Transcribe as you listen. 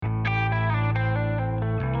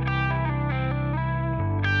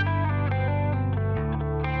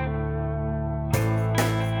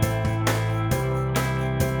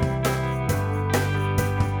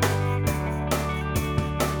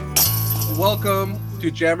welcome to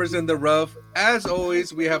Jammers in the Rough. As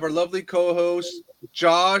always, we have our lovely co-host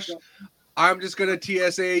Josh. I'm just gonna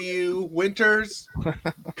TSA you, Winters,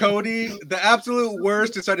 Cody, the absolute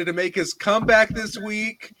worst, decided to make his comeback this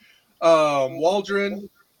week. Waldron,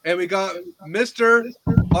 and we got Mr.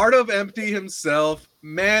 Art of Empty himself,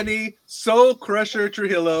 Manny Soul Crusher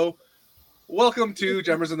Trujillo. Welcome to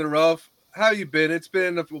Jammers in the Rough. How you been? It's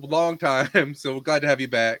been a long time, so glad to have you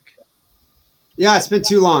back. Yeah, it's been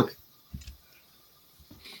too long.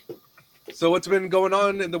 So what's been going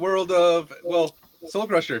on in the world of, Soul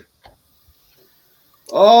Crusher?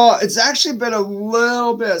 Oh, it's actually been a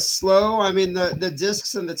little bit slow. I mean, the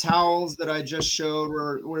discs and the towels that I just showed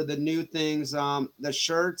were the new things. The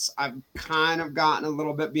shirts I've kind of gotten a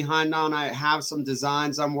little bit behind on. I have some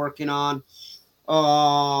designs I'm working on.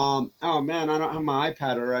 Oh man, I don't have my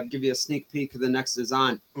iPad, or I'd give you a sneak peek of the next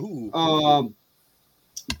design. Ooh.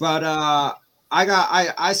 But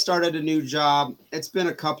I started a new job. It's been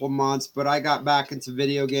a couple months, but I got back into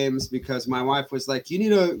video games because my wife was like, I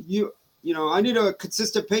need a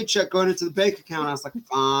consistent paycheck going into the bank account. I was like,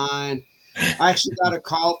 fine. I actually got a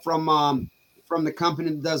call from the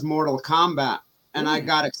company that does Mortal Kombat, and I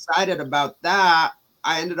got excited about that.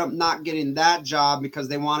 I ended up not getting that job because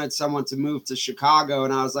they wanted someone to move to Chicago,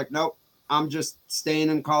 and I was like, nope, I'm just staying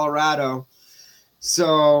in Colorado.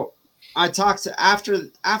 So I talked to after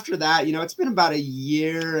that, it's been about a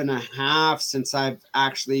year and a half since I've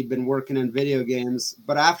actually been working in video games.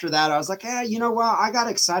 But after that, I was like, you know what? I got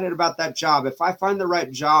excited about that job. If I find the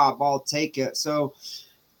right job, I'll take it. So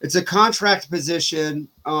it's a contract position.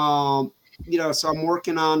 So I'm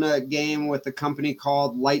working on a game with a company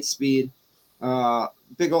called Lightspeed.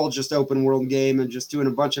 Big old just open world game, and just doing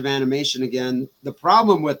a bunch of animation again. The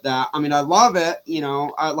problem with that, I mean, I love it.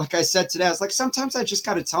 Like I said today, I was like, sometimes I just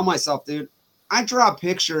got to tell myself, dude, I draw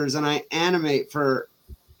pictures and I animate for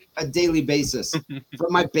a daily basis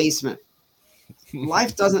from my basement.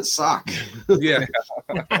 Life doesn't suck. Yeah.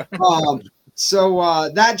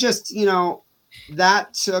 So that just,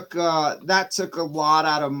 that took a lot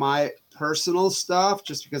out of my personal stuff,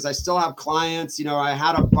 just because I still have clients. I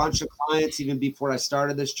had a bunch of clients even before I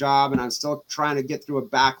started this job, and I'm still trying to get through a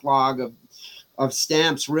backlog of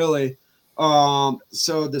stamps, really.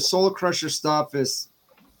 So the Soul Crusher stuff is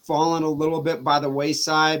fallen a little bit by the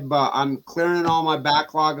wayside, but I'm clearing all my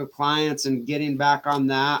backlog of clients and getting back on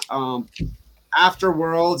that. After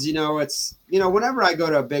Worlds, it's, whenever I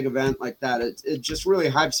go to a big event like that, it just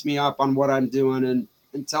really hypes me up on what I'm doing,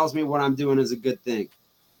 and tells me what I'm doing is a good thing.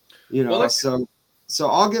 So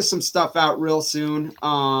I'll get some stuff out real soon.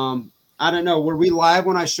 I don't know. Were we live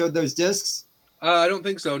when I showed those discs? I don't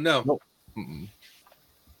think so. No. Nope.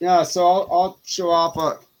 Yeah. So I'll show off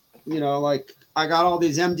like I got all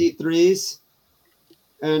these MD3s,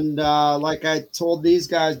 and like I told these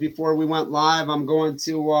guys before we went live, I'm going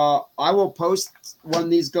to I will post when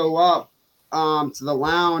these go up to the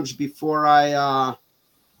lounge before I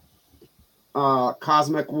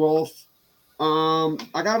Cosmic Wolf.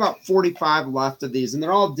 I got about 45 left of these, and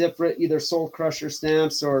they're all different, either Soul Crusher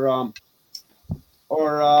stamps or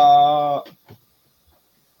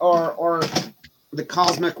the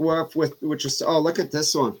Cosmic Wolf which is, look at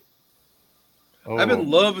this one. Oh. I've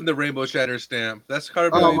been loving the Rainbow Shatter stamp. That's kind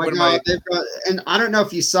of Oh my God. They've got, and I don't know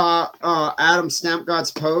if you saw Adam Stamp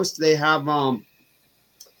God's post. They have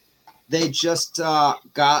they just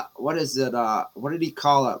got, what is it? What did he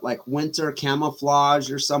call it? Like winter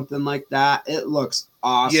camouflage or something like that. It looks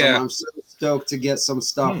awesome. Yeah. I'm so stoked to get some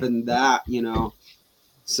stuff in that,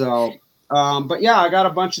 So, but yeah, I got a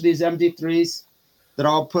bunch of these MD3s that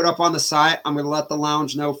I'll put up on the site. I'm going to let the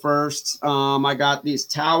lounge know first. I got these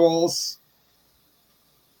towels.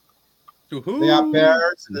 Ooh-hoo. They got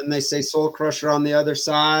bears, and then they say Soul Crusher on the other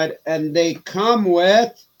side. And they come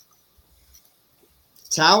with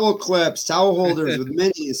towel clips, towel holders with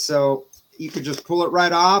minis, so you could just pull it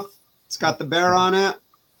right off. It's got the bear on it.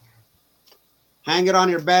 Hang it on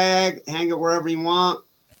your bag, hang it wherever you want.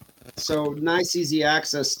 So nice, easy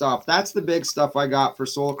access stuff. That's the big stuff I got for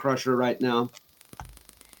Soul Crusher right now.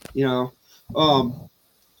 One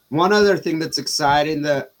other thing that's exciting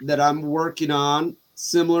that I'm working on,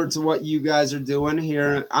 similar to what you guys are doing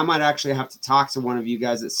here, I might actually have to talk to one of you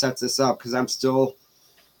guys that sets this up, because I'm still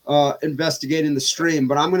investigating the stream,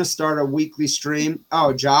 but I'm going to start a weekly stream.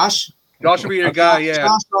 Oh, Josh will be your guy. Yeah.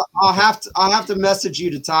 Josh, I'll have to message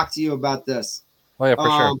you to talk to you about this. Oh yeah, for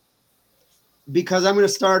sure. Because I'm going to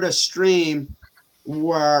start a stream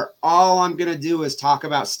where all I'm going to do is talk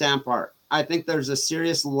about stamp art. I think there's a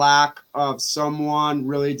serious lack of someone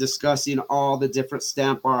really discussing all the different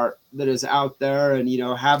stamp art that is out there, and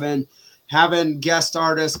having having guest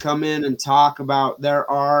artists come in and talk about their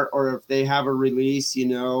art, or if they have a release,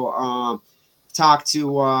 talk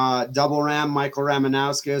to Double Ram, Michael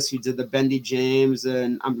Ramanauskas, who did the Bendy James,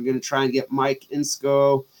 and I'm going to try and get Mike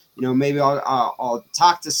Insco. Maybe I'll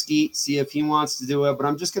talk to Skeet, see if he wants to do it, but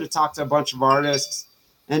I'm just going to talk to a bunch of artists.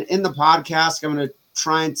 And in the podcast, I'm going to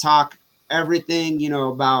try and talk everything,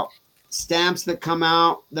 about stamps that come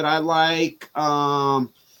out that I like,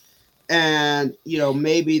 and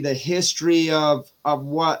maybe the history of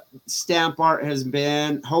what stamp art has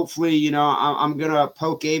been. Hopefully, I'm gonna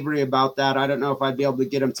poke Avery about that. I don't know if I'd be able to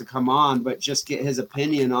get him to come on, but just get his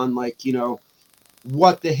opinion on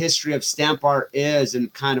what the history of stamp art is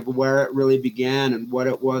and kind of where it really began and what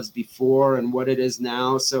it was before and what it is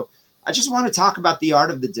now. So I just want to talk about the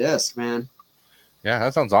art of the disc, man. Yeah,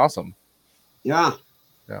 that sounds awesome. Yeah.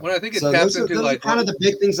 Well, I think it So taps those into are kind of the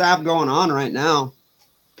big things I have going on right now.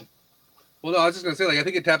 Well, no, I was just gonna say, I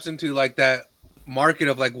think it taps into that market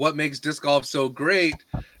of what makes disc golf so great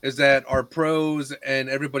is that our pros and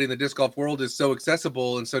everybody in the disc golf world is so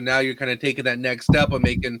accessible, and so now you're kind of taking that next step of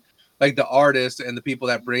making the artists and the people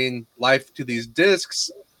that bring life to these discs,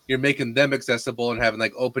 you're making them accessible and having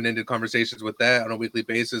open-ended conversations with that on a weekly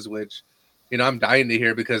basis, which I'm dying to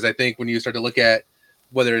hear, because I think when you start to look at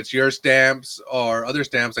whether it's your stamps or other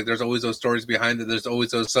stamps, there's always those stories behind it. There's always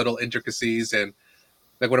those subtle intricacies. And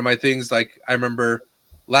one of my things, I remember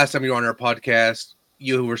last time you were on our podcast,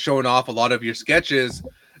 you were showing off a lot of your sketches,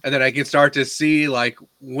 and then I can start to see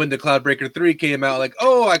when the Cloudbreaker 3 came out,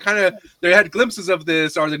 they had glimpses of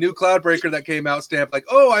this, or the new Cloudbreaker that came out stamp,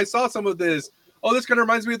 I saw some of this. Oh, this kind of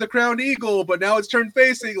reminds me of the Crowned Eagle, but now it's turned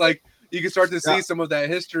facing. You can start to see some of that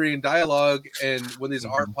history and dialogue, and when these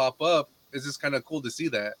art pop up, it's just kind of cool to see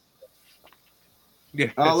that.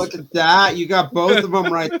 Yeah. Oh, look at that! You got both of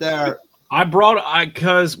them right there.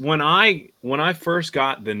 Because when I first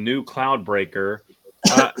got the new Cloudbreaker,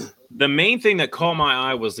 the main thing that caught my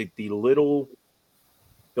eye was the little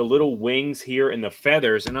wings here and the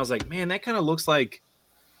feathers, and I was like, man, that kind of looks like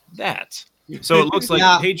that. So it looks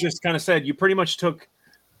like Paige just kind of said you pretty much took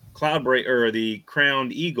Cloudbreaker or the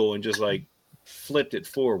Crowned Eagle and just flipped it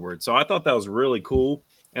forward. So I thought that was really cool,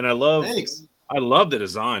 and I love the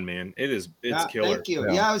design, man. It's killer. Thank you.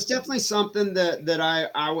 Yeah, it was definitely something that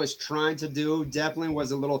I was trying to do. Definitely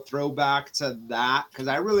was a little throwback to that, because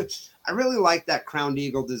I really like that Crowned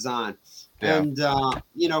Eagle design. Yeah. And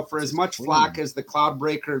for as much flack as the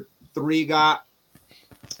Cloudbreaker 3 got,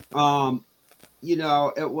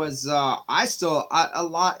 it was a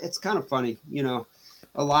lot. It's kind of funny,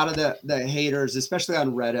 a lot of the haters, especially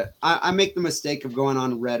on Reddit. I make the mistake of going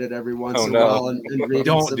on Reddit every once in a while and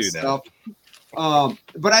reading some stuff.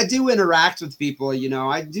 But I do interact with people,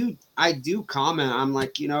 I do comment. I'm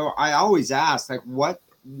I always ask, what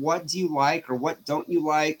do you like, or what don't you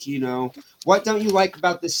like? What don't you like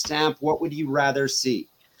about this stamp? What would you rather see?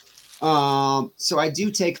 So I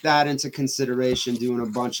do take that into consideration, doing a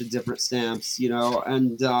bunch of different stamps,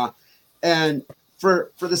 and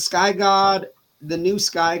for the Sky God, the new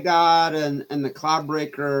Sky God and the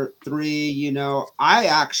Cloudbreaker 3, I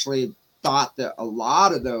actually thought that a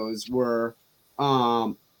lot of those were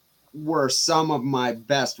some of my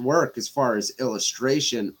best work as far as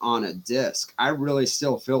illustration on a disc. I really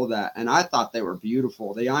still feel that, and I thought they were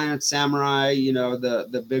beautiful. The Iron Samurai,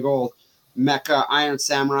 the big old mecha Iron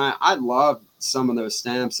Samurai, I loved some of those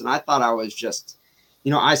stamps, and I thought I was just,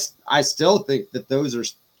 I still think that those are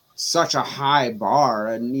such a high bar,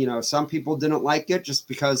 and some people didn't like it just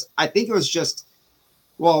because I think it was just,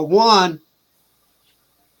 well, one,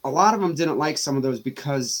 a lot of them didn't like some of those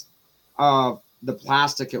because of the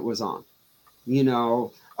plastic it was on.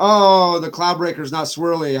 Oh, the Cloudbreaker is not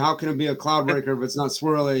swirly. How can it be a Cloudbreaker if it's not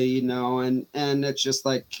swirly? And it's just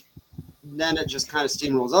then it just kind of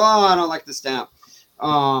steamrolls. Oh, I don't like the stamp.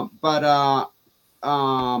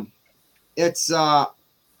 It's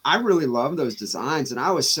I really love those designs, and I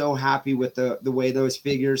was so happy with the way those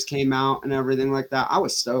figures came out and everything like that. I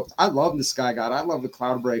was stoked. I love the Sky God. I love the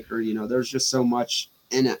Cloudbreaker. There's just so much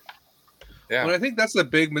in it. Yeah. Well, I think that's the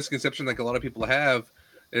big misconception a lot of people have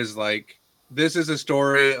is this is a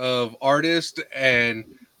story of artist and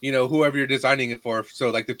whoever you're designing it for.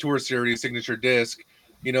 So the Tour Series signature disc,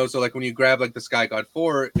 so when you grab the Sky God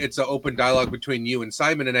 4, it's an open dialogue between you and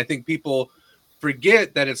Simon. And I think people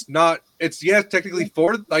forget that it's technically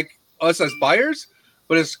for us as buyers,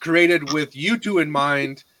 but it's created with you two in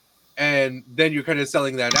mind, and then you're kind of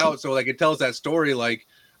selling that out. So it tells that story.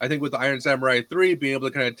 I think with the Iron Samurai 3, being able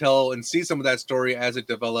to kind of tell and see some of that story as it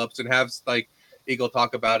develops, and have Eagle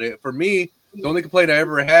talk about it. For me, the only complaint I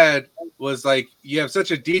ever had was you have such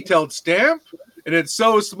a detailed stamp and it's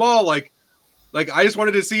so small. Like, I just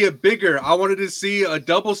wanted to see it bigger. I wanted to see a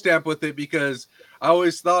double stamp with it because I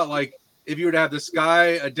always thought, like, if you were to have the sky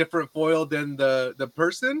a different foil than the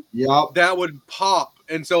person, that would pop.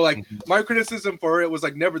 And so, like, my criticism for it was,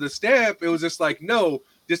 like, never the stamp. It was just like, no,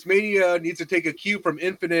 Discmania needs to take a cue from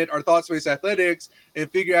Infinite or Thought Space Athletics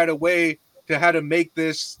and figure out a way to how to make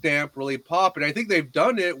this stamp really pop. And I think they've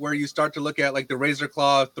done it where you start to look at, like, the Razor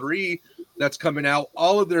Claw 3 that's coming out.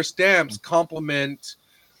 All of their stamps complement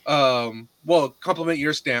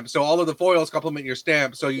your stamp. So all of the foils complement your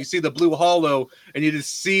stamp. So you see the blue hollow and you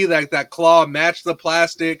just see like that claw match the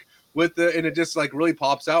plastic with the, and it just like really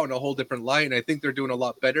pops out in a whole different light. And I think they're doing a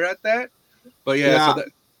lot better at that. But so that,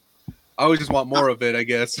 I always just want more of it, I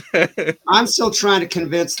guess. I'm still trying to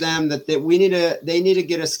convince them that they need to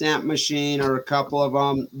get a stamp machine or a couple of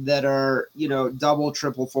them that are, double,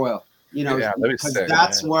 triple foil, because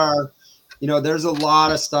that's where, there's a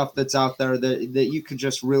lot of stuff that's out there that you could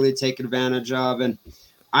just really take advantage of. And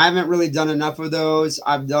I haven't really done enough of those.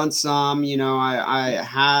 I've done some, I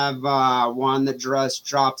have one that just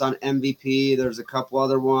dropped on MVP. There's a couple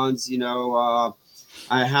other ones,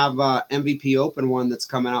 I have a MVP Open one that's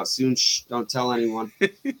coming out soon. Shh, don't tell anyone.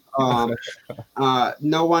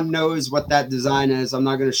 No one knows what that design is. I'm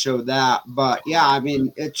not going to show that. But yeah, I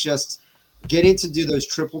mean, it's just getting to do those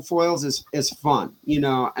triple foils is fun,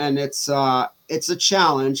 and it's a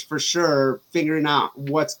challenge for sure, figuring out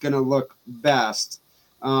what's going to look best.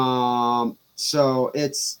 So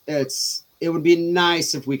it would be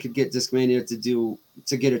nice if we could get Discmania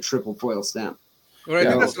to get a triple foil stamp. Well, I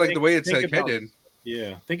think that's like the way it's headed.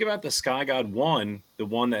 Yeah, think about the Sky God 1, the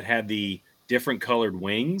one that had the different colored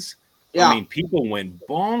wings. Yeah. I mean, people went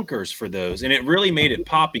bonkers for those, and it really made it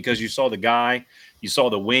pop because you saw the guy, you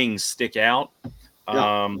saw the wings stick out.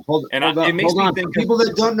 Yeah. It makes me think people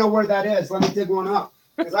that don't know where that is. Let me dig one up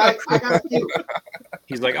because I got a few.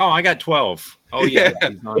 He's like, oh, I got 12. Oh yeah,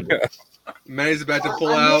 Manny's about to pull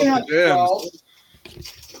out the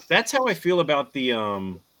gems. That's how I feel about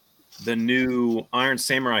the new Iron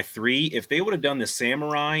Samurai 3. If they would have done the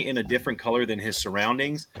Samurai in a different color than his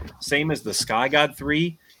surroundings, same as the Sky God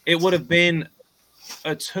 3, it would have been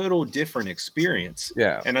a total different experience.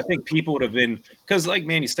 Yeah. And I think people would have been, because like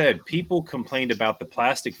Manny said, people complained about the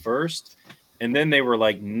plastic first, and then they were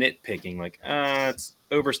like nitpicking, like, it's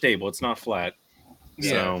overstable, it's not flat. Yeah.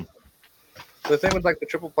 So the thing with like the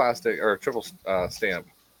triple plastic or triple stamp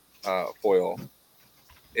foil,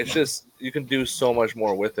 it's just you can do so much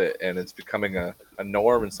more with it, and it's becoming a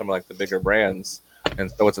norm in some of like the bigger brands. And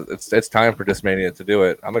so it's time for Discmania to do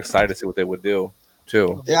it. I'm excited to see what they would do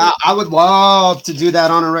too. Yeah, I would love to do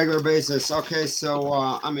that on a regular basis. Okay, so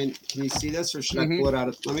I mean, can you see this, or should I pull it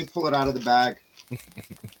out? Let me pull it out of the bag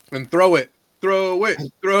and throw it. Throw it.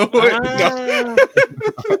 No.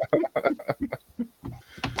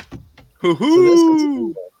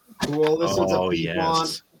 So cool. This one's a pink one.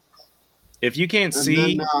 If you can't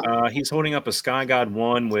see, he's holding up a Sky God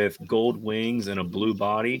 1 with gold wings and a blue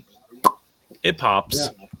body. It pops.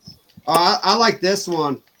 Yeah. I like this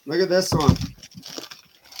one. Look at this one.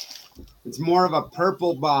 It's more of a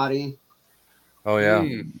purple body. Oh, yeah.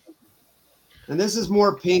 And this is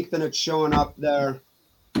more pink than it's showing up there.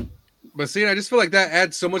 But see, I just feel like that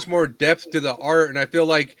adds so much more depth to the art. And I feel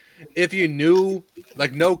like if you knew,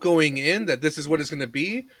 like, going in that this is what it's going to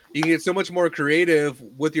be, you can get so much more creative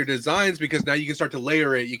with your designs because now you can start to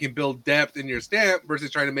layer it. You can build depth in your stamp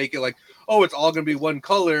versus trying to make it like, oh, it's all going to be one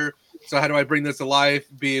color. So how do I bring this to life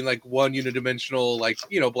being like one unidimensional, like,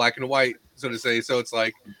 black and white, so to say. So it's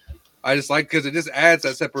like, I just like, because it just adds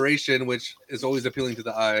that separation, which is always appealing to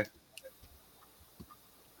the eye.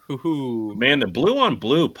 Hoo-hoo. Man, the blue on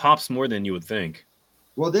blue pops more than you would think.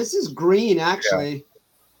 Well, this is green, actually. Yeah.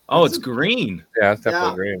 Oh, it's green. Yeah, it's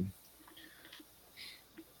definitely green.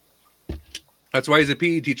 That's why he's a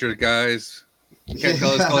PE teacher, guys. You can't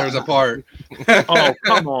tell his colors apart. Oh,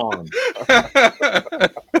 come on.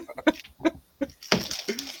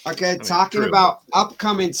 Okay, talking about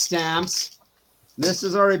upcoming stamps. This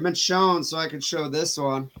has already been shown, so I can show this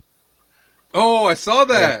one. Oh, I saw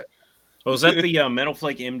that. Oh, is that the Metal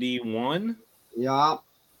Flake MD1? Yeah.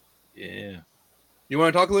 Yeah. You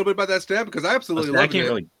want to talk a little bit about that stamp? Because I absolutely love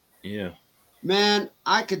it. Yeah. Man,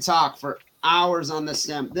 I could talk for hours on this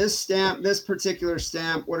stamp. This particular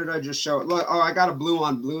stamp, what did I just show? Look, I got a blue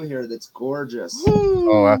on blue here that's gorgeous.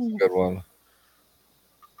 Woo. Oh, that's a good one.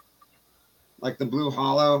 Like the blue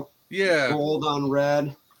hollow. Yeah. Gold on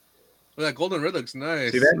red. Well, that golden red looks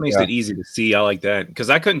nice. See, that makes it easy to see. I like that.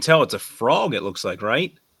 Because I couldn't tell. It's a frog, it looks like,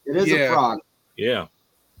 right? It is a frog. Yeah.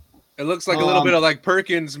 It looks like a little bit of like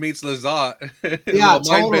Perkins meets Lazat. Yeah,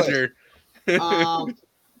 totally.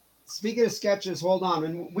 speaking of sketches, hold on,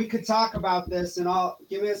 and we could talk about this. And I'll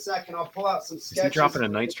give me a second. I'll pull out some sketches. Is he dropping a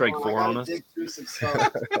Night Strike 4 on us? Dig through some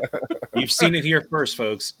stuff. You've seen it here first,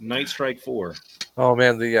 folks. Night Strike 4. Oh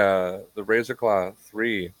man, the Razor Claw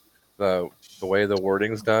 3, the way the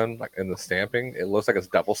wording's done, like in the stamping, it looks like it's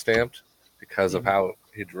double stamped because of how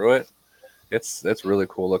he drew it. It's really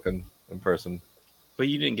cool looking in person. But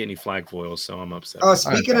you didn't get any flag foils, so I'm upset. Oh,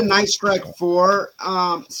 speaking of Night Strike 4,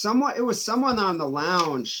 it was someone on the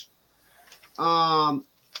lounge.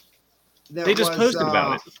 They just posted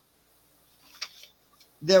about it.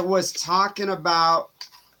 That was talking about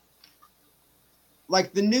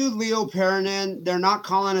like the new Leo Perinin. They're not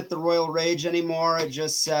calling it the Royal Rage anymore. It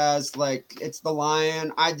just says like it's the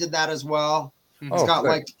Lion. I did that as well. It's got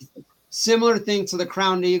like similar thing to the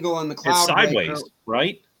Crowned Eagle and the Cloud. It's sideways,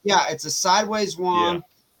 right? Yeah, it's a sideways one,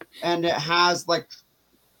 and it has like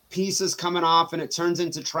pieces coming off, and it turns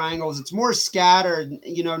into triangles. It's more scattered,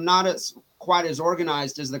 you know, not as quite as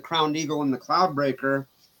organized as the Crowned Eagle and the Cloudbreaker.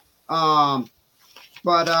 But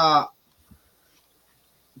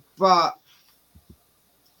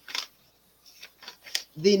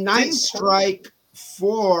the Night Strike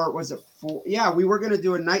 4, was it 4? Yeah, we were going to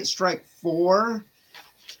do a Night Strike 4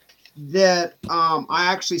 that I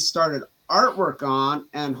actually started artwork on,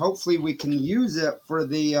 and hopefully we can use it for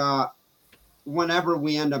the whenever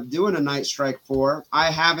we end up doing a Night Strike 4. I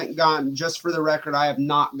haven't gotten, just for the record, I have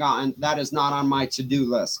not gotten, that is not on my to-do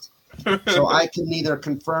list. So I can neither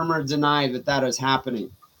confirm or deny that that is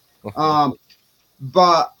happening.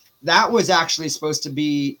 But that was actually supposed to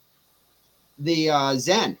be the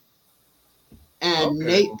Zen. And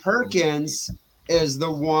Nate Perkins is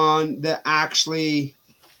the one that actually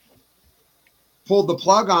pulled the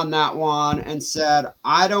plug on that one and said,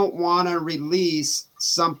 I don't want to release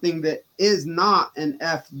something that is not an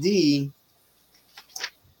FD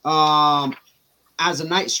as a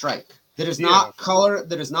Night Strike. That is not color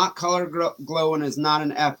glow and is not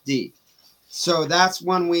an FD. So that's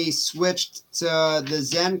when we switched to the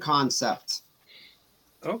Zen concept.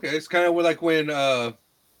 Okay, it's kind of like when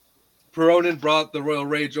Peronin brought the Royal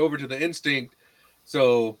Rage over to the Instinct.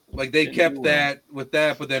 So like they kept that with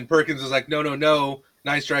that, but then Perkins was like, no,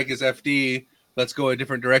 Night Strike is FD. Let's go a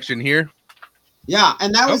different direction here. Yeah,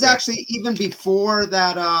 and that was actually even before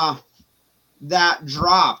that that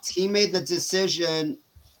dropped. He made the decision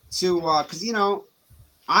to because you know,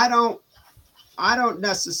 I don't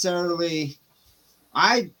necessarily,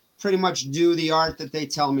 I pretty much do the art that they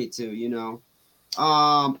tell me to, you know.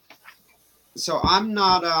 So I'm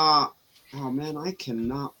not oh man, I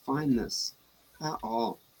cannot find this at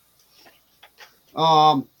all.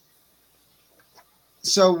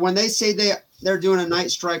 So when they say they're doing a Night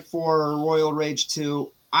Strike 4 or Royal Rage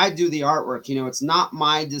 2, I do the artwork. You know, it's not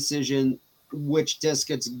my decision which disc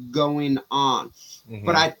it's going on. Mm-hmm.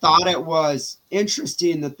 But I thought it was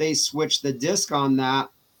interesting that they switched the disc on that,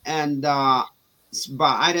 and but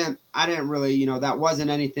I didn't really, you know, that wasn't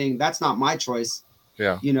anything. That's not my choice.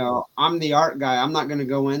 Yeah. You know, I'm the art guy. I'm not going to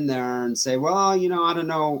go in there and say, well, you know, I don't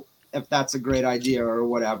know if that's a great idea or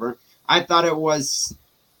whatever. I thought it was,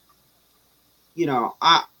 you know,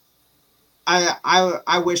 I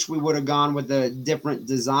wish we would have gone with a different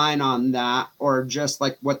design on that, or just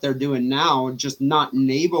like what they're doing now, just not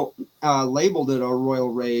labeled it a Royal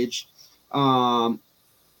Rage.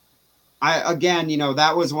 Again, you know,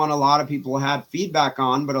 that was one a lot of people had feedback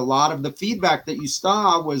on, but a lot of the feedback that you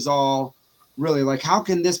saw was all really like, how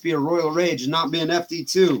can this be a Royal Rage and not be an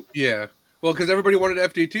FD2? Yeah, well, because everybody wanted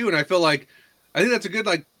FD2, and I think that's a good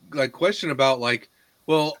like question about like,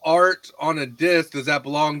 well, art on a disc, does that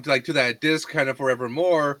belong to that disc kind of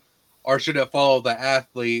forevermore, or should it follow the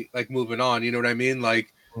athlete like moving on? You know what I mean?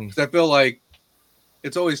 Like, because I feel like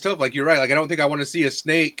it's always tough. Like, you're right. Like, I don't think I want to see a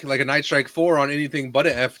snake like a Night Strike 4 on anything but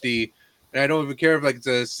an FD, and I don't even care if like it's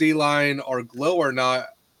a C line or glow or not.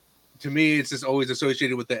 To me, it's just always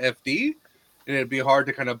associated with the FD, and it'd be hard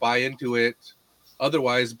to kind of buy into it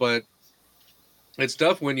otherwise. But it's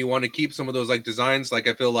tough when you want to keep some of those like designs. Like,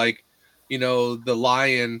 I feel like, you know, the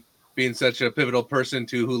Lion being such a pivotal person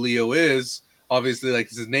to who Leo is, obviously, like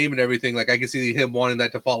his name and everything, like I can see him wanting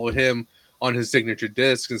that to follow him on his signature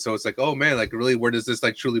disc. And so it's like, oh man, like really, where does this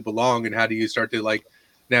like truly belong? And how do you start to like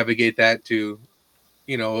navigate that to,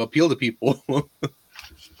 you know, appeal to people?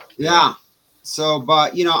 Yeah. So,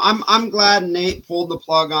 but you know, I'm glad Nate pulled the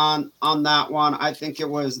plug on that one. I think it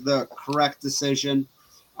was the correct decision.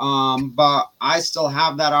 But I still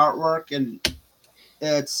have that artwork, and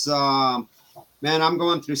it's man, I'm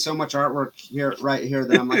going through so much artwork right here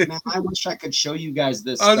that I'm like, man, I wish I could show you guys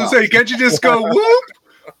this. I was gonna say, can't you just go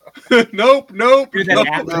whoop? Nope. Do that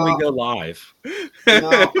after we go live. You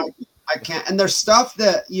know, I can't. And there's stuff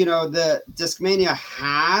that the Discmania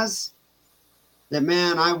has that,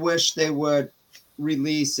 man, I wish they would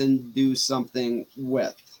release and do something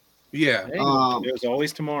with. Yeah. Hey, there's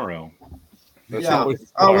always tomorrow. Yeah.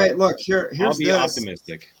 Oh wait, look here's I'll be this.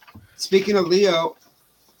 optimistic. Speaking of Leo,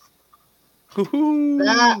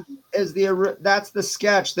 that's the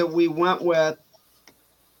sketch that we went with.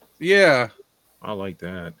 Yeah. I like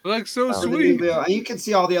that. Like so For the new sweet. Leo. And you can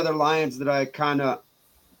see all the other lions that I kind of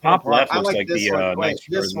Top left I looks like this the one. Wait, nice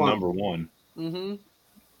this one. number one. Mm-hmm.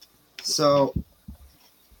 So,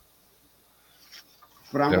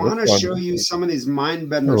 but I want to show you some of these mind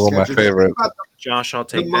bender one of my sketches. favorites. Josh, I'll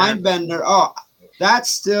take The that. mind bender. Oh, that's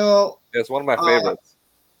still. It's one of my favorites.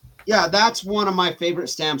 Yeah, that's one of my favorite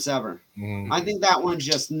stamps ever. Mm. I think that one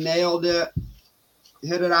just nailed it,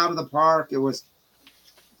 hit it out of the park. It was.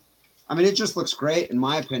 I mean, it just looks great in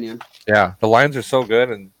my opinion. Yeah, the lines are so good,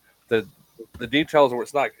 and the details where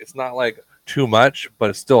it's not like too much, but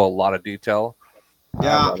it's still a lot of detail.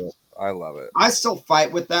 Yeah, I love it. I still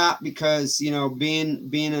fight with that because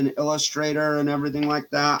being an illustrator and everything like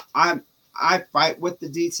that, I fight with the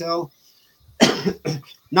detail,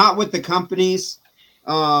 not with the companies,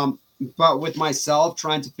 but with myself,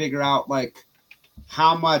 trying to figure out like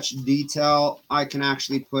how much detail I can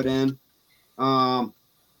actually put in.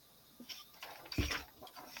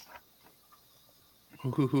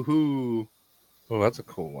 Oh, that's a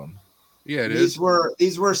cool one. Yeah, These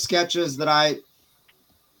were sketches that I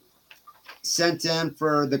sent in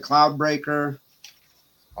for the Cloudbreaker.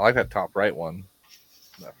 I like that top right one.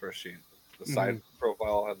 That first sheet. The side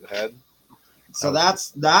profile has the head. So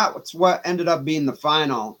that's what ended up being the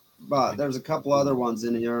final. But there's a couple other ones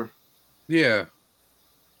in here. Yeah.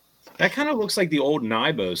 That kind of looks like the old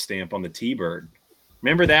Nibo stamp on the T-Bird.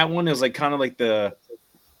 Remember that one? It was like kind of like the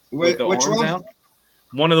Which arms one? out.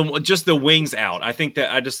 One of them, just the wings out. I think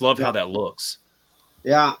that I just love how that looks.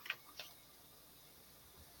 Yeah.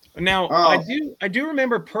 Now I do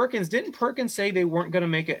remember Perkins. Didn't Perkins say they weren't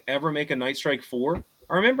going to ever make a Night Strike 4?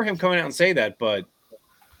 I remember him coming out and say that, but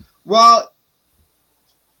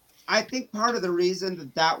I think part of the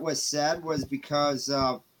reason that was said was because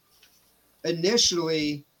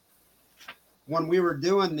initially when we were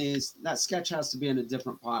doing these, that sketch has to be in a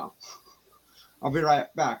different pile. I'll be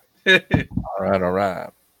right back. All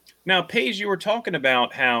right. Now, Paige, you were talking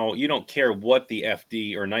about how you don't care what the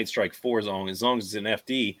FD or Night Strike 4 is on as long as it's an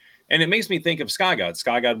FD. And it makes me think of Sky God.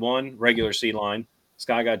 Sky God 1, regular sea line.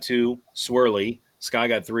 Sky God 2, swirly. Sky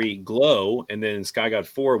God 3, glow. And then Sky God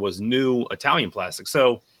 4 was new Italian plastic.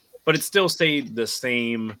 So, but it still stayed the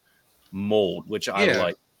same mold, which I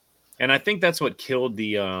like. And I think that's what killed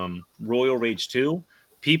the Royal Rage 2.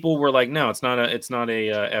 People were like, no, it's not a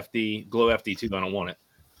FD, glow FD2. I don't want it.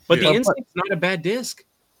 But the Instinct's not a bad disc.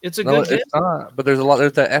 It's a good disc. It's not. But there's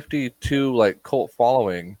that FD2 like cult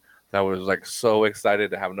following that was like so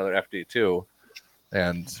excited to have another FD2.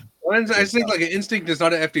 And I just think like an Instinct is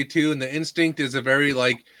not an FD2, and the Instinct is a very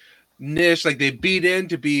like niche. Like they beat in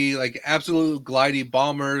to be like absolute glidey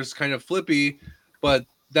bombers, kind of flippy, but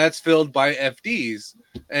that's filled by FDs.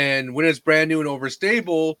 And when it's brand new and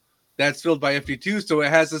overstable, that's filled by FD2. So it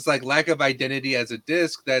has this like lack of identity as a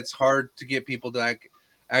disc that's hard to get people to like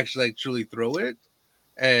actually like truly throw it.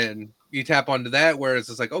 And you tap onto that, whereas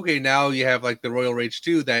it's like, okay, now you have like the Royal Rage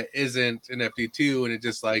 2 that isn't an FD2, and it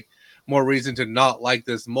just like more reason to not like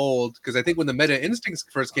this mold. Because I think when the Meta Instincts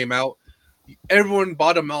first came out, everyone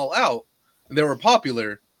bought them all out and they were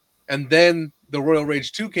popular. And then the Royal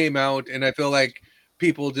Rage 2 came out, and I feel like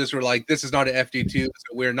people just were like, this is not an FD2,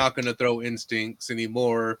 so we're not going to throw Instincts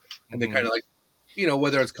anymore. And they kind of like,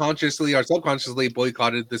 whether it's consciously or subconsciously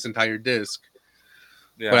boycotted this entire disc.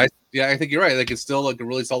 Yeah. But I think you're right. Like it's still like a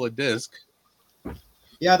really solid disc.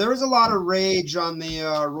 Yeah, there was a lot of rage on the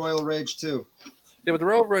Royal Rage 2. Yeah, but the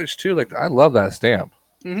Royal Rage 2, like I love that stamp.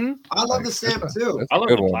 Mm-hmm. I love the stamp too. I love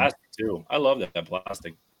the plastic too. I love that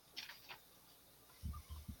plastic.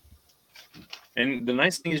 And the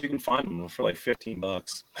nice thing is you can find them for like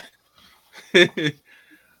 $15.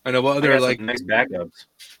 I know what other like nice backups.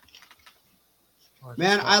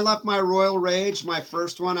 Man, I left my Royal Rage, my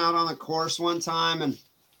first one, out on the course one time, and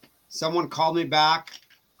someone called me back,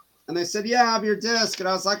 and they said, "Yeah, I have your disc," and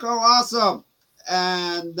I was like, "Oh, awesome!"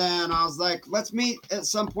 And then I was like, "Let's meet at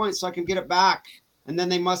some point so I can get it back." And then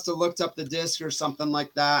they must have looked up the disc or something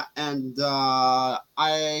like that, and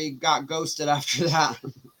I got ghosted after that.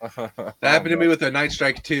 That happened to me with a Night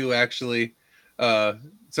Strike 2, actually.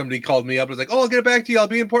 Somebody called me up and was like, "Oh, I'll get it back to you. I'll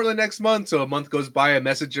be in Portland next month." So a month goes by, I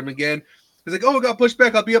message him again. He's like, "Oh, it got pushed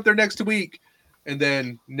back. I'll be up there next week." And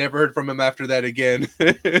then never heard from him after that again.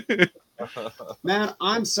 Man,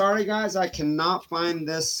 I'm sorry, guys. I cannot find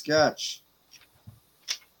this sketch.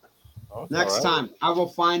 Oh, it's Next all right. time I will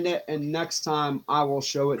find it, and next time I will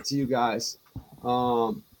show it to you guys.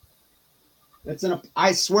 It's in a.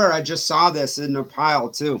 I swear I just saw this in a pile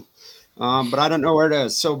too, but I don't know where it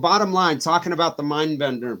is. So, bottom line, talking about the mind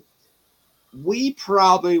bender, we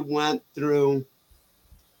probably went through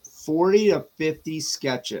 40 to 50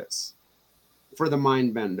 sketches for the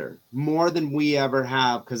mind bender, more than we ever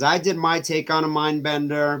have. Because I did my take on a mind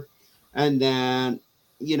bender, and then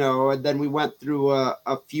then we went through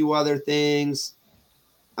a few other things.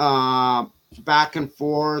 Back and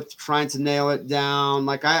forth, trying to nail it down.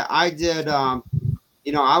 Like I did, I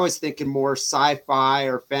was thinking more sci-fi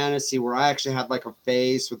or fantasy, where I actually had like a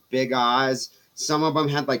face with big eyes. Some of them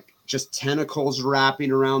had like just tentacles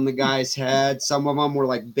wrapping around the guy's head. Some of them were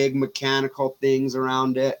like big mechanical things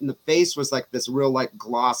around it, and the face was like this real like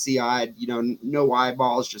glossy-eyed, no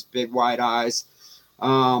eyeballs, just big wide eyes.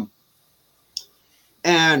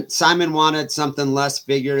 And Simon wanted something less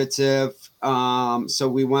figurative. So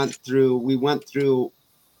we went through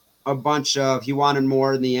a bunch of, he wanted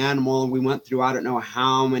more in the animal, and we went through, I don't know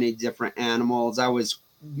how many different animals. I was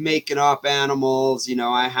making up animals.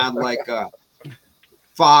 I had like a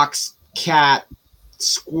fox, cat,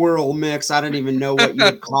 squirrel mix. I don't even know what you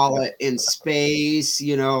would call it in space,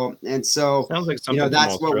 and so, Sounds like something from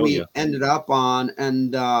that's what we Australia. ended up on.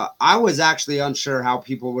 And I was actually unsure how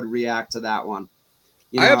people would react to that one.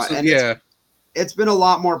 I absolutely, and yeah. it's been a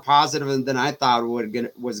lot more positive than I thought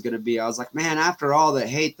it was going to be. I was like, man, after all the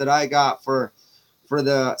hate that I got for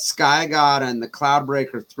the Sky God and the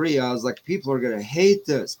Cloudbreaker 3, I was like, people are going to hate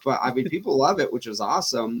this. But I mean, people love it, which is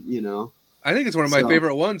awesome, I think it's one of my So-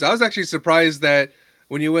 favorite ones. I was actually surprised that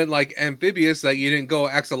when you went like amphibious, that you didn't go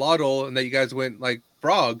axolotl and that you guys went like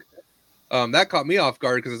frog. That caught me off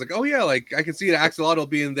guard because it's like, oh yeah, like I can see the axolotl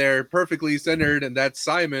being there perfectly centered, and that's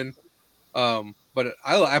Simon. But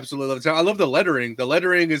I absolutely love it. I love the lettering. The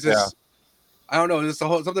lettering is just, I don't know, there's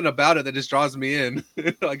something about it that just draws me in.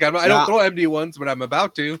 Like I don't throw MD ones, but I'm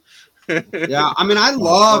about to. Yeah, I mean, I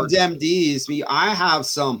loved MDs. I have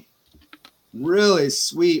some really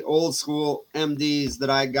sweet old school MDs that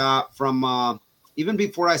I got from even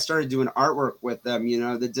before I started doing artwork with them.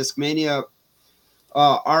 The Discmania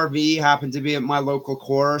RV happened to be at my local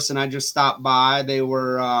course, and I just stopped by. They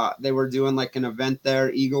were doing like an event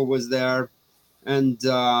there. Eagle was there, and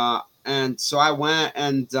so I went,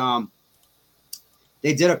 and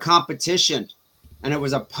they did a competition, and it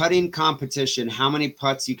was a putting competition. How many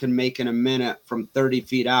putts you can make in a minute from 30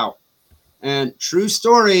 feet out? And true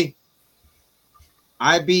story,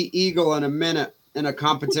 I beat Eagle in a minute in a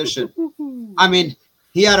competition. I mean,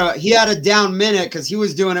 he had a down minute because he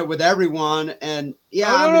was doing it with everyone, and yeah,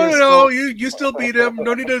 no, you still beat him.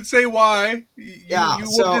 No need to say why. You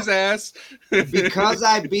whooped his ass. Because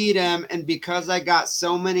I beat him, and because I got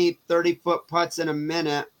so many 30-foot putts in a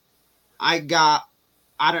minute, I got,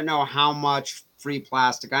 I don't know how much free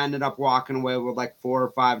plastic. I ended up walking away with like 4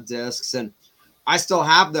 or 5 discs, and I still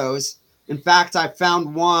have those. In fact, I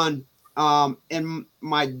found one in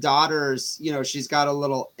my daughter's, she's got a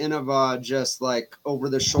little Innova just like over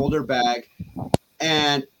the shoulder bag,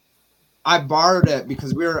 and I borrowed it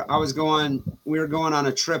because we were going on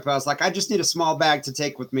a trip. I was like, I just need a small bag to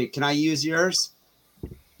take with me. Can I use yours?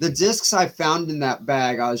 The discs I found in that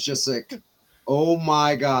bag, I was just like, oh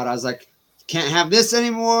my God. I was like, can't have this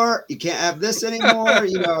anymore. You can't have this anymore.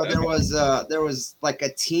 There was like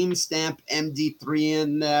a Team Stamp MD3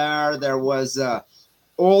 in there. There was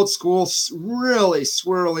old school, really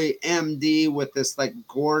swirly MD with this like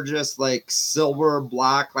gorgeous, like silver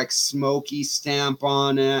black, like smoky stamp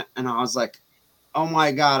on it. And I was like, oh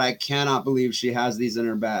my God, I cannot believe she has these in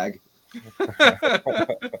her bag.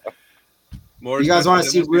 You guys want to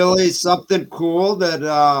see really something cool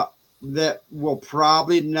that will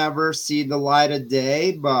probably never see the light of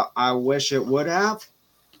day, but I wish it would have?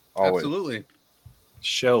 Always. Absolutely.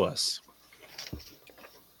 Show us.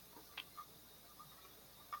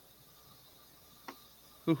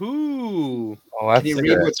 Woohoo! Oh, that's Can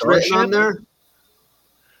you read what's written on there?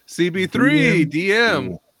 CB3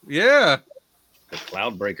 DM. Yeah. The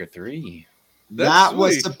Cloudbreaker 3. That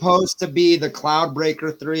was supposed to be the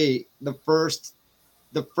Cloudbreaker 3, the first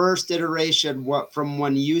iteration from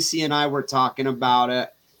when UC and I were talking about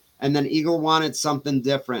it, and then Eagle wanted something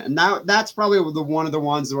different. And that's probably one of the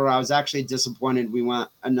ones where I was actually disappointed we went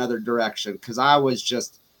another direction, because I was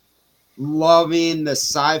just loving the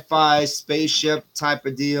sci-fi spaceship type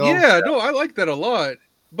of deal. Yeah, no, I like that a lot.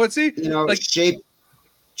 But see, like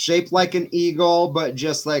shaped like an eagle, but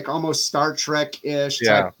just like almost Star Trek-ish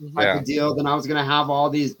type of deal. Then I was gonna have all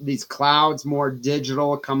these clouds, more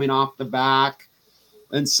digital, coming off the back,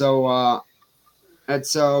 and so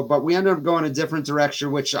but we ended up going a different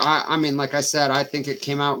direction, which I mean, like I said, I think it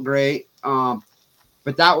came out great.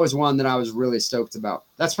 But that was one that I was really stoked about.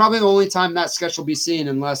 That's probably the only time that sketch will be seen,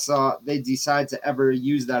 unless they decide to ever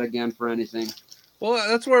use that again for anything. Well,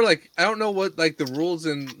 that's where, like, I don't know what, like, the rules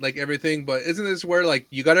and, like, everything, but isn't this where, like,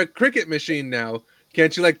 you got a cricket machine now?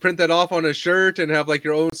 Can't you, like, print that off on a shirt and have, like,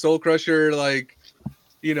 your own Soul Crusher, like,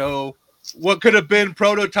 you know, what could have been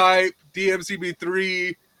prototype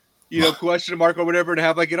DMCB3, you know, question mark or whatever, and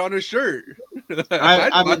have, like, it on a shirt?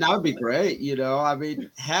 I mean, that would be great, you know? I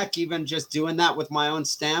mean, heck, even just doing that with my own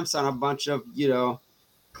stamps on a bunch of, you know,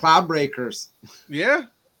 cloud breakers. Yeah,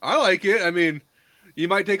 I like it. I mean, you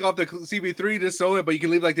might take off the CB3 to sew it, but you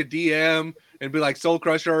can leave like the DM and be like Soul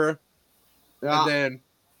Crusher. Yeah. And then,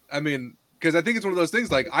 I mean, because I think it's one of those things,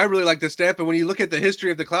 like, I really like the stamp. And when you look at the history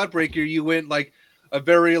of the Cloud Breaker, you went like a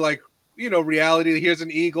very, like, you know, reality. Here's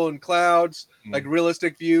an eagle and clouds, like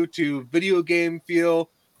realistic view, to video game feel,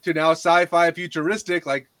 to now sci-fi futuristic.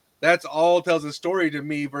 Like, that's all tells a story to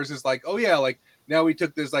me versus like, oh yeah, like, now we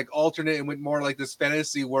took this like alternate and went more like this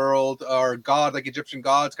fantasy world or god, like Egyptian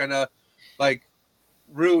gods kind of like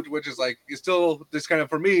route, which is like, it's still this kind of,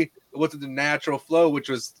 for me, it wasn't the natural flow, which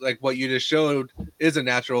was like what you just showed is a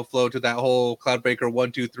natural flow to that whole Cloudbreaker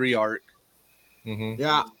 1, 2, 3 arc.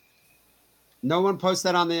 Yeah. No one post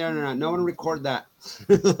that on the internet. No one record that.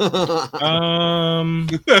 Too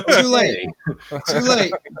late. Too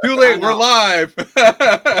late. Too late. We're live.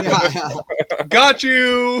 Got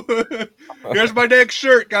you. Here's my next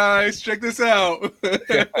shirt, guys. Check this out.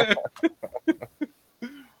 But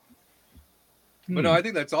no, I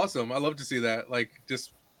think that's awesome. I love to see that. Like,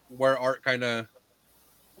 just where art kind of,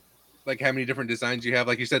 like, how many different designs you have.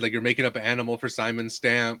 Like you said, like, you're making up an animal for Simon's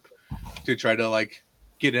stamp to try to, like,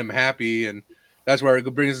 get him happy. And that's where it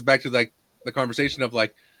brings us back to, like, the conversation of,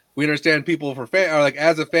 like, we understand people for fan, or like,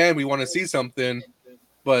 as a fan, we want to see something,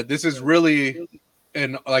 but this is really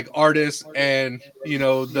an, like, artist and, you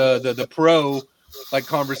know, the pro, like,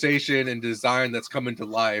 conversation and design that's coming to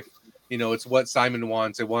life. You know, it's what Simon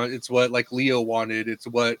wants. It's what, like, Leo wanted. It's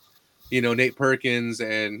what, you know, Nate Perkins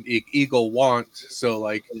and Eagle want. So,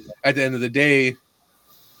 like, at the end of the day,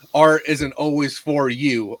 art isn't always for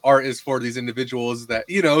you. Art is for these individuals that,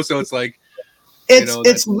 you know, so it's like,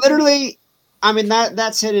 it's literally, I mean,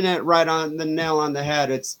 that's hitting it right on the nail on the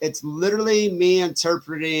head. It's literally me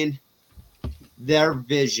interpreting their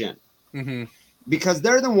vision. Because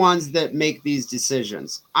they're the ones that make these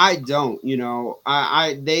decisions. I don't, you know,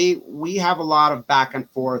 we have a lot of back and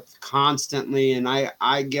forth constantly, and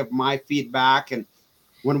I give my feedback. And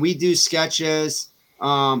when we do sketches,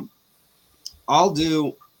 I'll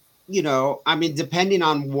do, you know, I mean, depending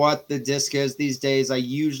on what the disc is these days, I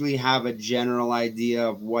usually have a general idea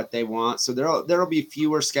of what they want. So there'll be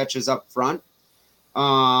fewer sketches up front.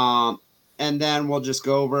 And then we'll just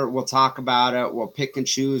go over it. We'll talk about it. We'll pick and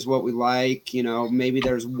choose what we like. You know, maybe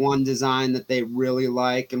there's one design that they really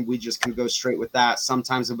like, and we just can go straight with that.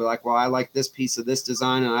 Sometimes it'll be like, well, I like this piece of this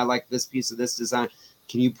design, and I like this piece of this design.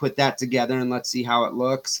 Can you put that together and let's see how it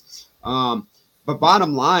looks? But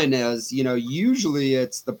bottom line is, you know, usually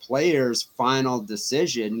it's the player's final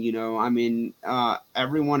decision. You know, I mean,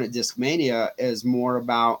 everyone at Discmania is more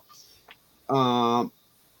about,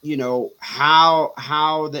 you know,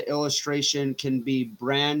 how the illustration can be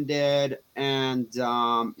branded, and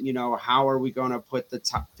you know, how are we going to fit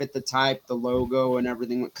the type, the logo, and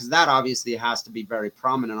everything, because that obviously has to be very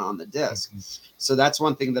prominent on the disc. So that's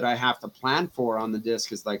one thing that I have to plan for on the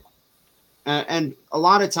disc, is like, and a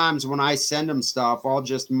lot of times when I send them stuff, I'll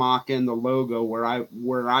just mock in the logo where I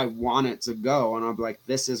want it to go, and I'll be like,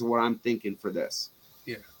 this is what I'm thinking for this.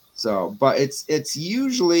 Yeah. So, but it's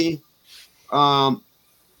usually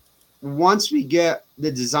once we get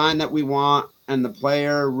the design that we want and the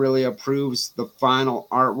player really approves the final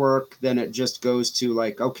artwork, then it just goes to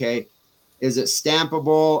like, okay, is it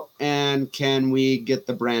stampable, and can we get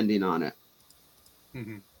the branding on it?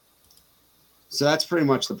 So that's pretty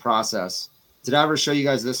much the process. Did I ever show you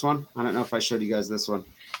guys this one? I don't know if I showed you guys this one.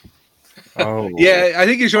 Oh yeah, I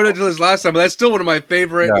think you showed it to us last time, but that's still one of my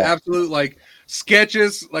favorite absolute, like,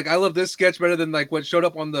 sketches. Like, I love this sketch better than like what showed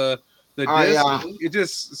up on the disc. Yeah. It's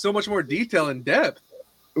just so much more detail and depth.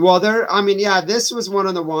 Well, I mean, yeah, this was one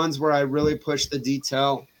of the ones where I really pushed the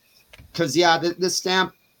detail, because yeah, the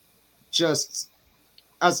stamp just,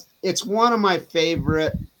 it's one of my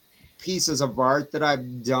favorite pieces of art that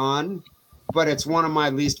I've done, but it's one of my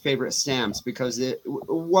least favorite stamps because it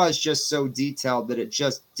was just so detailed that it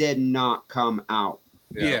just did not come out.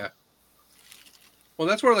 Yeah. Well,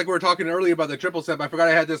 that's where like we were talking earlier about the triple stamp. I forgot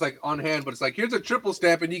I had this like on hand, but it's like here's a triple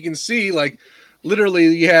stamp, and you can see like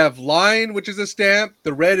literally you have line, which is a stamp,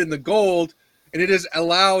 the red and the gold, and it just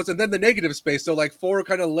allows, and then the negative space. So like 4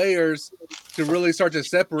 kind of layers to really start to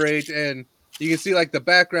separate, and you can see like the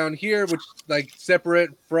background here, which like separate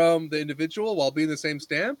from the individual while being the same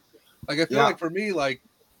stamp. Like I feel like for me, like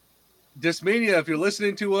Discmania, if you're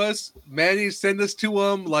listening to us, Manny, send this to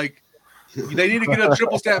them. Like they need to get a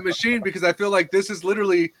triple stamp machine because I feel like this is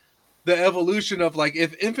literally the evolution of like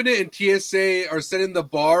if Infinite and TSA are setting the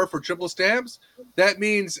bar for triple stamps, that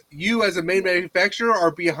means you as a main manufacturer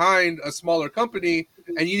are behind a smaller company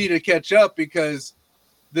and you need to catch up because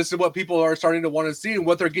this is what people are starting to want to see and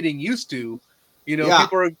what they're getting used to. You know,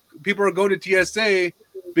 people are going to TSA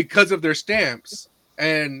because of their stamps.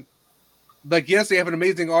 And like yes, they have an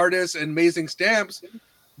amazing artist and amazing stamps,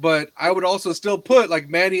 but I would also still put like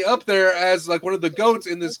Manny up there as like one of the goats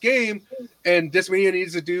in this game. And Discmania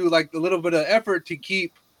needs to do like a little bit of effort to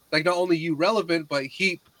keep like not only you relevant, but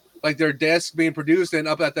keep like their desk being produced and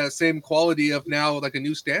up at that same quality of now like a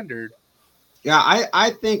new standard. Yeah,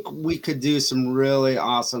 I think we could do some really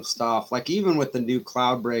awesome stuff. Like even with the new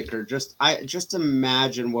cloud breaker, just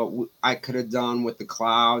imagine what I could have done with the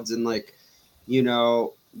clouds and like, you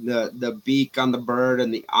know, the beak on the bird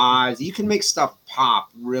and the eyes. You can make stuff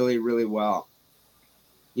pop really, really well.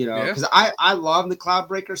 You know, because I love the cloud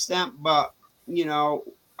breaker stamp, but you know,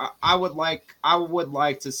 I would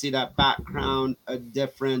like to see that background a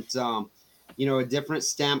different you know, a different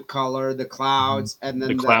stamp color, the clouds, and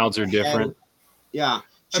then the clouds are different. Yeah,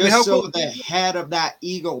 just so the head of that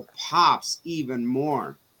eagle pops even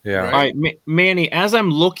more. Yeah. All right, Manny, as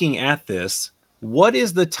I'm looking at this, what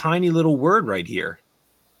is the tiny little word right here?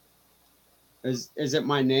 Is it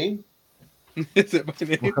my name? Is it my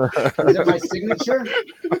name? Is it my signature?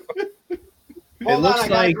 Hold on, I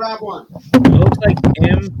gotta grab one. It looks like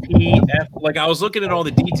MPF. Like I was looking at all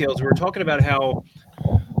the details. We were talking about how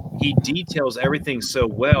he details everything so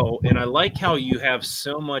well, and I like how you have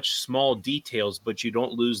so much small details, but you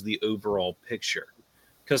don't lose the overall picture.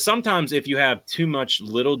 Because sometimes if you have too much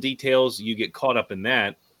little details, you get caught up in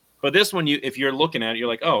that. But this one, if you're looking at it, you're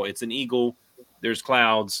like, oh, it's an eagle. There's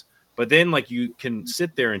clouds. But then like you can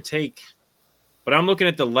sit there and take. But I'm looking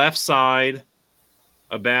at the left side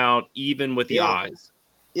about even with the eyes.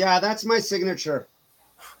 Yeah, that's my signature.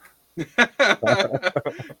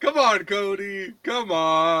 Come on, Cody. Come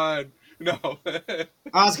on. No.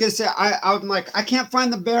 I was gonna say I'm like, I can't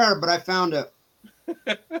find the bear, but I found it.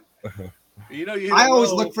 You know, I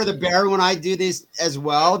always look for the bear when I do these as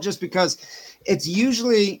well, just because it's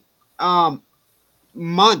usually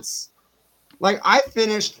months. Like I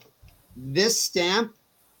finished this stamp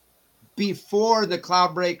before the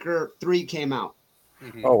Cloudbreaker 3 came out.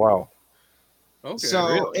 Mm-hmm. Oh wow. Okay. So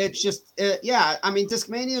really? it's just yeah, I mean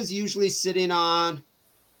Discmania is usually sitting on,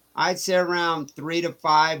 I'd say, around 3 to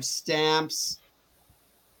 5 stamps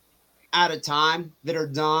at a time that are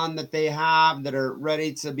done, that they have, that are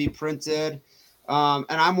ready to be printed. And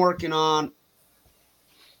I'm working on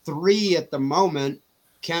 3 at the moment.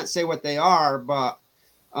 Can't say what they are, but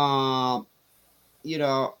you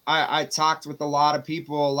know, I talked with a lot of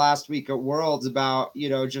people last week at Worlds about, you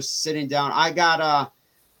know, just sitting down. I got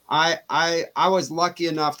I was lucky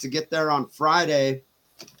enough to get there on Friday.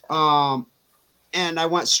 And I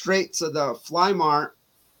went straight to the Fly Mart,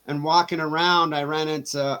 and walking around, I ran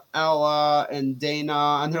into Ella and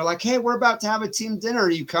Dana, and they're like, hey, we're about to have a team dinner. Are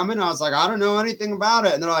you coming? I was like, I don't know anything about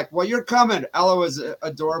it. And they're like, well, you're coming. Ella was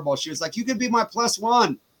adorable. She was like, you could be my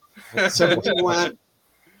 +1. So we went,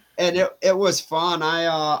 and it was fun.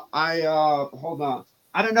 I hold on.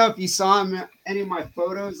 I don't know if you saw any of my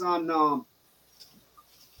photos on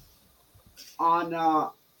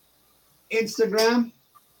Instagram.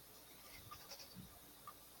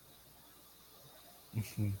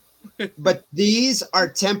 But these are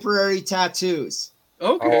temporary tattoos.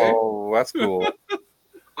 Okay. Oh, that's cool.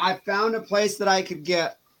 I found a place that I could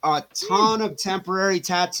get a ton of temporary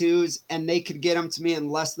tattoos, and they could get them to me in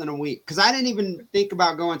less than a week. Because I didn't even think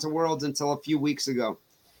about going to Worlds until a few weeks ago.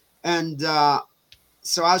 And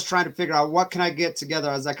so I was trying to figure out what can I get together.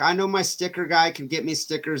 I was like, I know my sticker guy can get me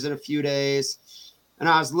stickers in a few days. And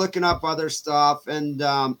I was looking up other stuff, and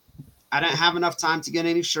I didn't have enough time to get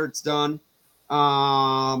any shirts done.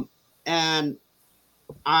 And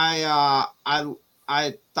I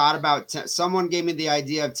thought about someone gave me the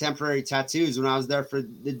idea of temporary tattoos when I was there for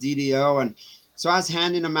the DDO, and so I was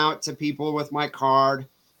handing them out to people with my card,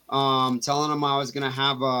 telling them I was gonna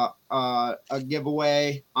have a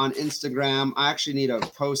giveaway on Instagram. I actually need to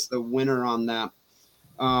post the winner on that.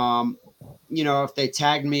 You know, if they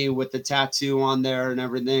tagged me with the tattoo on there and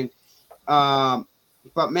everything.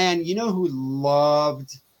 But man, you know who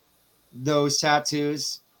loved those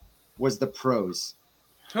tattoos was the pros.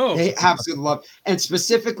 Oh, They absolutely love, and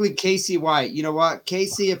specifically Casey White. You know what,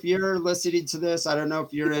 Casey, if you're listening to this, I don't know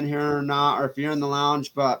if you're in here or not, or if you're in the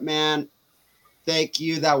lounge, but man, thank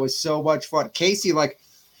you. That was so much fun. Casey, like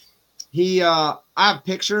I have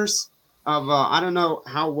pictures of, I don't know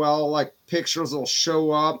how well like pictures will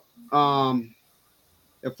show up.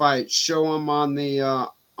 If I show them on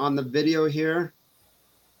the video here,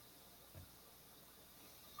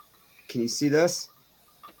 can you see this?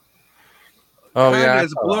 Oh kind yeah, of I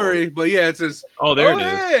is saw that blurry, but yeah, it's just. Oh, there it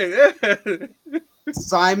is. Hey.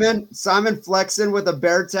 Simon flexing with a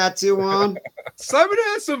bear tattoo on. Simon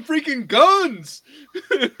has some freaking guns.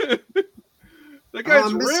 That guy's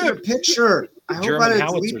I'm missing a ripped. picture. I hope German I didn't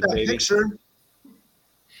delete howitzers, that baby. picture.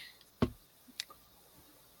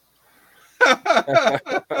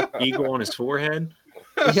 Eagle on his forehead.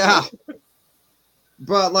 Yeah,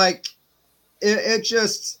 but like it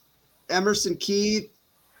just Emerson Keith.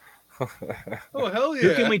 Oh hell Who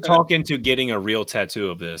can yeah! we talk into getting a real tattoo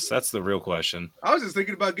of this? That's the real question. I was just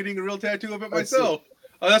thinking about getting a real tattoo of it Let's see. myself.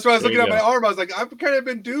 Oh, that's why I was There looking you at my go. arm. I was like, I've kind of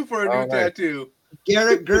been due for a Oh, new nice. tattoo.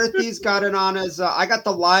 Garrett Gerthy's got it on his. I got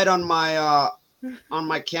the light on my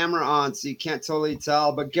camera on, so you can't totally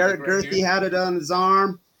tell. But Garrett Like right Gerthy here? had it on his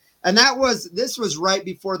arm, and this was right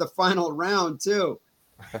before the final round too.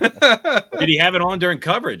 Did he have it on during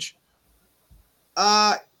coverage?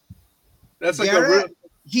 That's like a Garrett, real.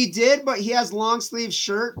 he did, but he has long sleeve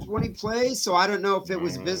shirt when he plays, so I don't know if it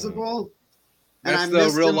was visible. And That's I the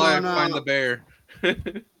missed real him life. on, Find the bear.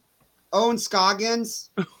 Owen Scoggins.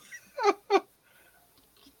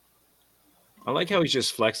 I like how he's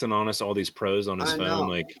just flexing on us all these pros on his I phone. know.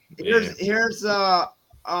 Like, yeah. Here's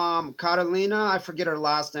Catalina. I forget her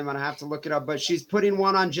last name, and I have to look it up. But she's putting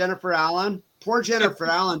one on Jennifer Allen. Poor Jennifer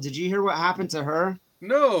Allen. Did you hear what happened to her?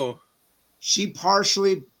 No. She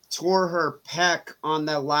partially tore her pec on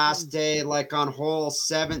the last day, like on hole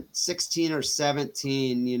 16 or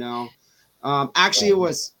 17. You know, actually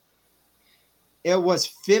it was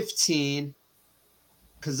 15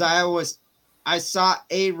 because I saw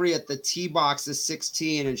Avery at the tee box at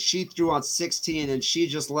 16 and she threw on 16 and she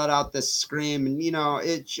just let out this scream. And, you know,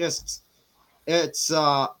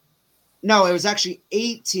 no, it was actually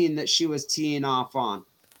 18 that she was teeing off on.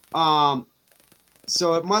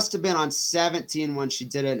 So it must have been on 17 when she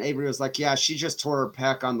did it. And Avery was like, yeah, she just tore her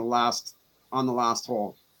pec on the last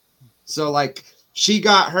hole. So like she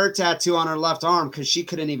got her tattoo on her left arm because she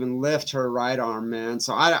couldn't even lift her right arm, man.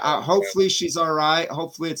 So I hopefully she's all right.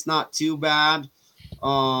 Hopefully it's not too bad.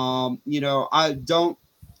 You know, I don't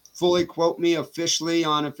fully quote me officially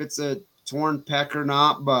on if it's a torn pec or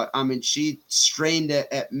not, but I mean she strained it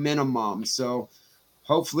at minimum. So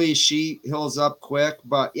hopefully she heals up quick.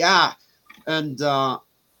 But yeah, and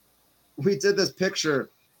we did this picture.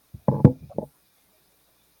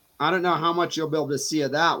 I don't know how much you'll be able to see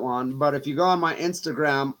of that one, but if you go on my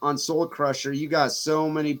Instagram on Soul Crusher, you got so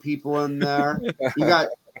many people in there. You got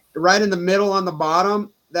right in the middle on the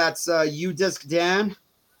bottom, that's You Disc Dan.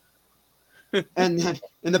 And then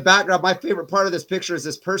in the background, my favorite part of this picture is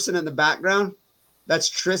this person in the background. That's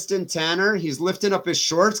Tristan Tanner. He's lifting up his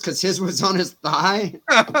shorts because his was on his thigh.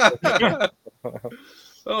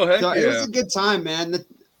 Oh, heck So yeah. it was a good time, man.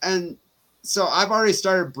 And so I've already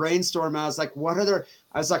started brainstorming. I was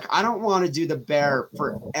like, I don't want to do the bear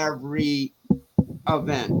for every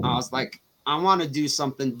event. I was like, I want to do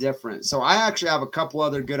something different. So I actually have a couple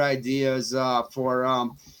other good ideas for,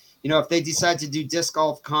 you know, if they decide to do Disc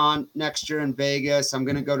Golf Con next year in Vegas, I'm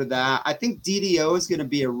going to go to that. I think DDO is going to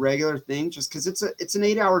be a regular thing just because it's an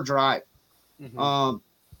 8-hour drive. Mhm.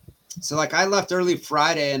 So like I left early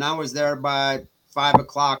Friday and I was there by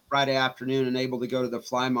 5:00 Friday afternoon and able to go to the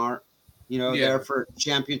Fly Mart, you know, Yeah. there for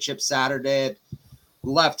championship Saturday.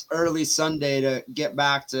 Left early Sunday to get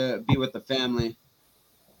back to be with the family.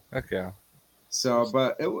 Heck yeah. So,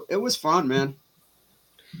 but it was fun, man.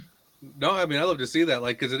 No, I mean, I love to see that,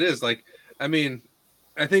 like, because it is like, I mean,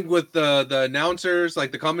 I think with the announcers,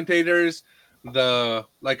 like the commentators, the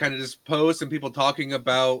like kind of just posts and people talking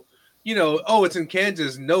about, you know, oh, it's in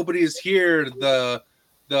Kansas, nobody's here, the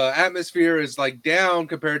atmosphere is like down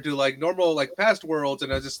compared to like normal like past worlds,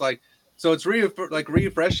 and I was just like, so it's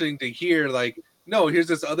refreshing to hear like, no, here's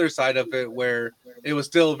this other side of it where it was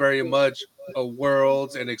still very much a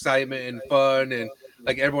worlds and excitement and fun and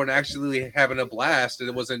like everyone actually having a blast, and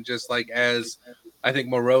it wasn't just like as I think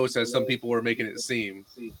morose as some people were making it seem.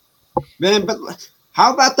 Man, but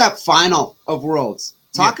how about that final of Worlds?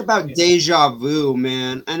 Talk about deja vu,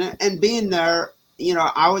 man. And being there,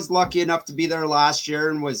 I was lucky enough to be there last year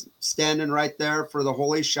and was standing right there for the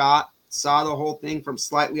holy shot. Saw the whole thing from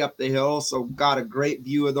slightly up the hill, so got a great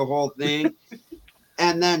view of the whole thing.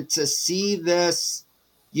 And then to see this,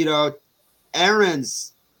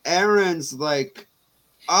 Aaron's like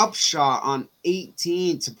upshot on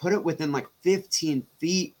 18 to put it within like 15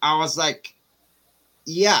 feet. I was like,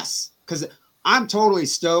 yes, because I'm totally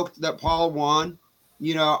stoked that Paul won.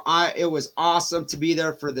 It was awesome to be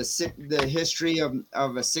there for the history of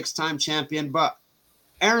a 6-time champion. But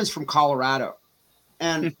Aaron's from Colorado,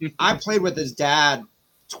 and I played with his dad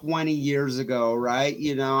 20 years ago, right?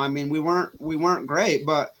 I mean, we weren't great,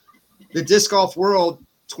 but the disc golf world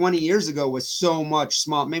 20 years ago was so much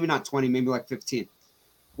small. Maybe not 20, maybe like 15.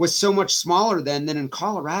 Was so much smaller than in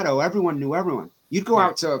Colorado. Everyone knew everyone. You'd go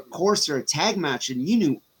out to a course or a tag match, and you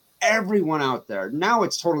knew everyone out there. Now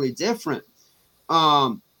it's totally different.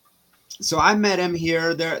 So I met him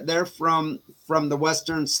here. They're from the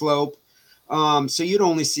Western Slope. So you'd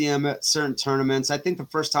only see him at certain tournaments. I think the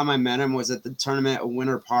first time I met him was at the tournament at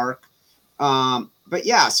Winter Park. But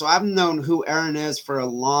yeah, so I've known who Aaron is for a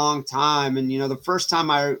long time. And, the first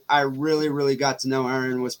time I really, really got to know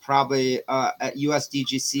Aaron was probably at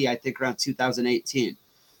USDGC, I think around 2018.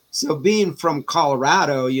 So being from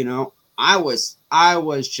Colorado, I was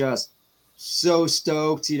just so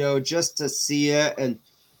stoked, just to see it and,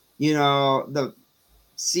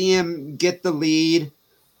 see him get the lead.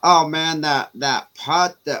 Oh man, that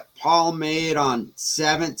putt that Paul made on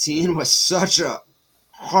 17 was such a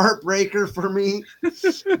heartbreaker for me.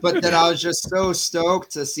 But then I was just so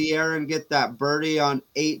stoked to see Aaron get that birdie on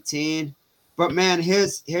 18. But man,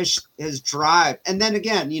 his drive. And then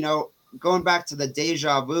again, going back to the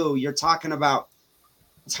deja vu, you're talking about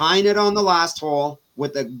tying it on the last hole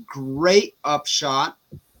with a great upshot.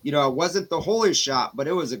 It wasn't the holy shot, but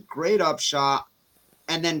it was a great upshot.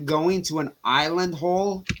 And then going to an island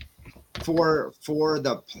hole for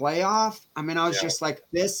the playoff. I mean, I was just like,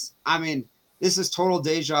 this is total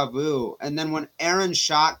deja vu. And then when Aaron's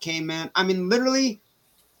shot came in, I mean, literally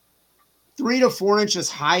 3 to 4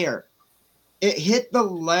 inches higher. It hit the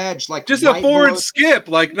ledge like just a forward skip,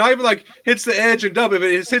 like not even like hits the edge and dump. If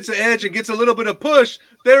it hits the edge and gets a little bit of push,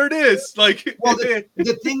 there it is. Like, well,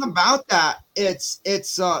 the thing about that, it's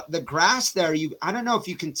the grass there. I don't know if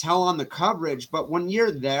you can tell on the coverage, but when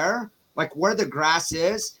you're there, like where the grass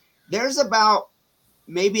is, there's about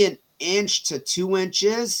maybe 1 inch to 2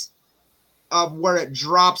 inches of where it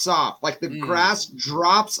drops off. Like the grass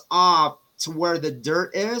drops off to where the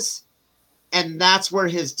dirt is, and that's where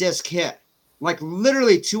his disc hit. Like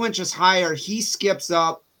literally 2 inches higher, he skips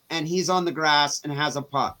up and he's on the grass and has a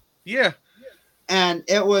putt. Yeah. And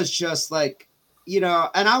it was just like, and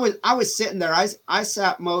I was sitting there. I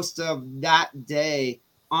sat most of that day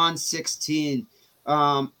on 16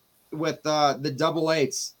 with the double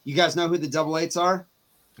eights. You guys know who the double eights are?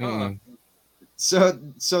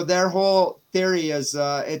 So their whole theory is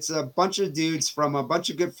it's a bunch of dudes from a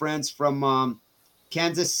bunch of good friends from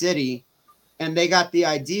Kansas City. And they got the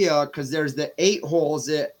idea because there's the 8 holes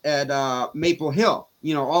at Maple Hill.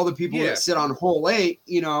 All the people that sit on hole 8,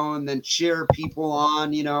 and then cheer people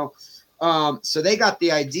on, So they got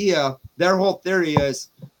the idea. Their whole theory is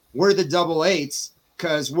we're the double eights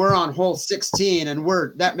because we're on hole 16 and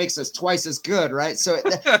that makes us twice as good, right? So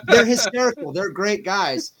they're hysterical. They're great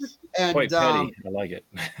guys. And quite petty. I like it.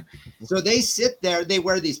 So they sit there. They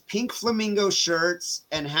wear these pink flamingo shirts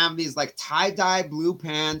and have these like tie-dye blue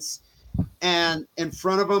pants. And in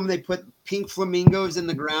front of them, they put pink flamingos in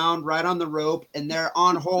the ground right on the rope, and they're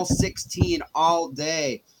on hole 16 all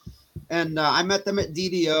day. And I met them at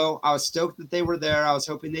DDO. I was stoked that they were there. I was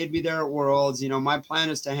hoping they'd be there at Worlds. My plan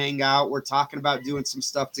is to hang out. We're talking about doing some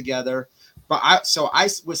stuff together. But I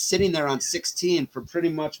was sitting there on 16 for pretty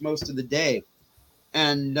much most of the day.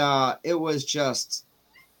 And it was just,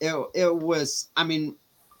 it was, I mean,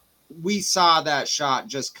 we saw that shot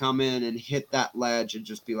just come in and hit that ledge and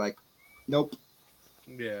just be like, nope.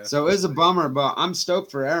 Yeah. So it was a bummer, but I'm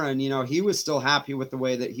stoked for Aaron. He was still happy with the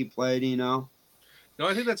way that he played, No,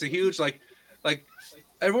 I think that's a huge, like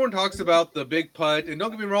everyone talks about the big putt, and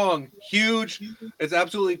don't get me wrong, huge. It's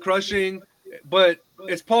absolutely crushing, but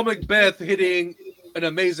it's Paul McBeth hitting an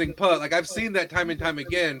amazing putt. Like I've seen that time and time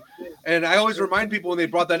again. And I always remind people when they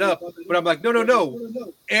brought that up, but I'm like, no.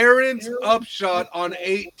 Aaron's upshot on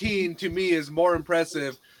 18 to me is more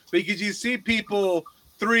impressive because you see people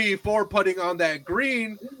 3-4 putting on that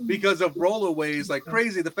green because of rollaways like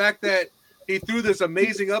crazy. The fact that he threw this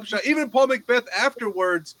amazing upshot, even Paul McBeth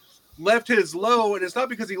afterwards left his low, and it's not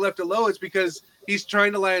because he left it low, it's because he's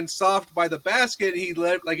trying to land soft by the basket. He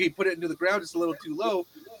put it into the ground just a little too low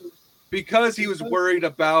because he was worried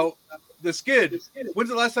about the skid. When's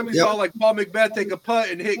the last time you Yep. saw like Paul McBeth take a putt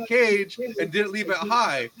and hit cage and didn't leave it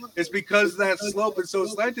high? It's because that slope is so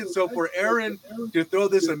slanted. So for Aaron to throw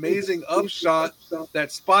this amazing upshot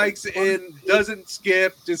that spikes in, doesn't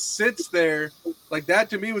skip, just sits there, like that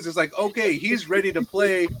to me was just like, okay, he's ready to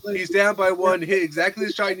play. He's down by one, hit exactly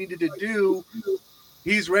the shot he needed to do.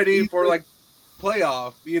 He's ready for like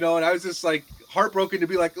playoff, you know. And I was just like heartbroken to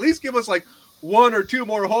be like, at least give us like one or two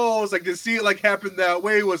more holes. Like to see it like happen that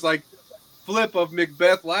way was like flip of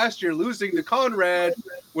McBeth last year losing to Conrad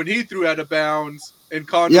when he threw out of bounds, and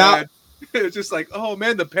Conrad it's just like, oh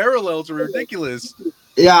man, the parallels are ridiculous.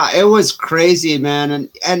 Yeah, it was crazy, man.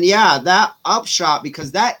 And yeah, that upshot,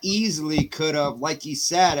 because that easily could have, like you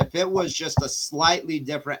said, if it was just a slightly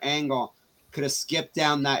different angle, could have skipped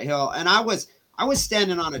down that hill. And I was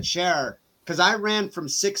standing on a chair because I ran from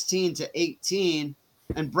 16 to 18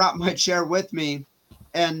 and brought my chair with me,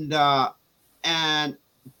 and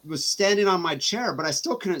was standing on my chair, but I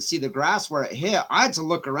still couldn't see the grass where it hit. I had to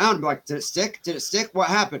look around and be like, did it stick? Did it stick? What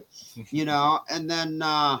happened? You know? And then,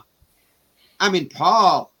 I mean,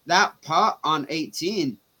 Paul, that putt on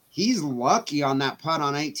 18, he's lucky on that putt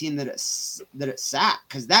on 18 that it sat,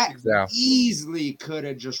 because that easily could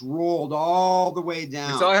have just rolled all the way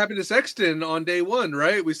down. We saw it happen to Sexton on day one,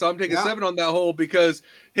 right? We saw him take a 7 on that hole because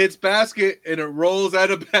hits basket and it rolls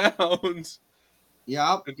out of bounds.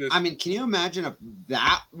 Yeah. I mean, can you imagine if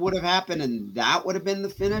that would have happened and that would have been the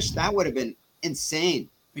finish? That would have been insane.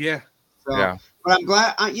 Yeah. So, but I'm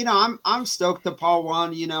glad, I'm stoked that Paul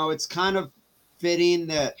won. You know, it's kind of fitting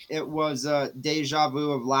that it was a deja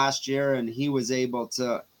vu of last year and he was able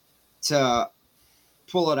to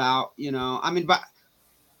pull it out, you know. I mean, but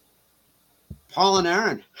Paul and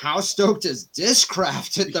Aaron, how stoked is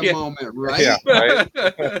Discraft at the moment, right? Yeah,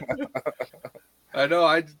 right. I know.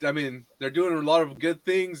 I mean, they're doing a lot of good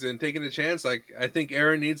things and taking a chance. Like, I think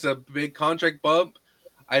Aaron needs a big contract bump.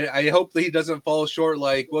 I hope that he doesn't fall short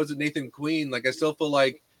like, what was it, Nathan Queen? Like, I still feel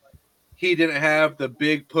like he didn't have the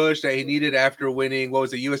big push that he needed after winning, what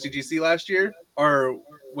was it, USDGC last year? Or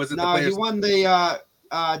was it the Players? He won the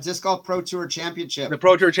Disc Golf Pro Tour Championship. The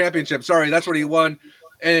Pro Tour Championship. Sorry, that's what he won.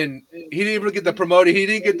 And he didn't even get the promoted. He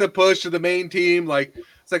didn't get the push to the main team. Like,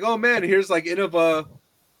 it's like, oh, man, here's like Innova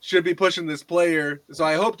should be pushing this player. So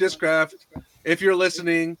I hope Discraft, if you're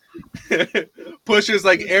listening, pushes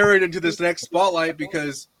like Aaron into this next spotlight,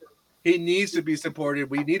 because he needs to be supported.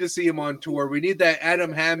 We need to see him on tour. We need that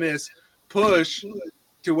Adam Hammis push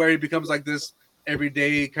to where he becomes like this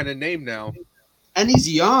everyday kind of name now. And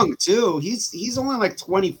he's young too. He's only like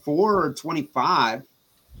 24 or 25.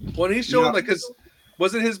 Well, he's showing like, because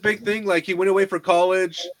wasn't his big thing like he went away for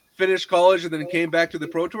college, finished college, and then came back to the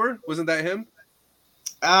Pro Tour? Wasn't that him?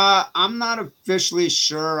 I'm not officially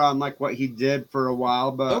sure on like what he did for a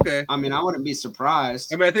while, but okay. I mean, I wouldn't be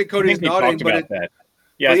surprised. I mean, I think Cody's nodding, but that.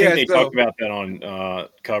 Yeah, I think they talked about that on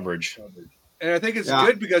coverage. And I think it's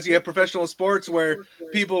good because you have professional sports where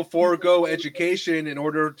people forego education in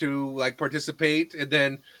order to like participate, and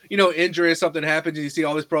then injury or something happens, and you see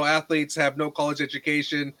all these pro athletes have no college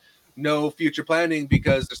education, no future planning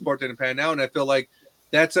because the sport didn't pan out. And I feel like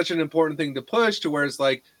that's such an important thing to push to where it's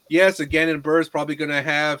like, yes, Gannon Buhr is probably going to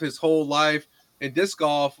have his whole life in disc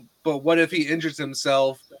golf, but what if he injures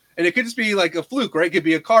himself? And it could just be like a fluke, right? It could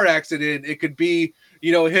be a car accident. It could be,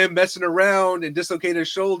 him messing around and dislocate his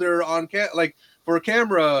shoulder on like for a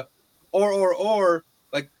camera, or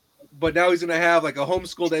like, but now he's going to have like a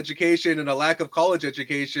homeschooled education and a lack of college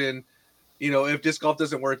education. If disc golf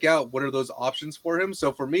doesn't work out, what are those options for him?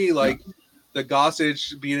 So for me, like the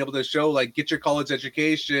Gossage being able to show, like, get your college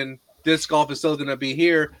education, disc golf is still going to be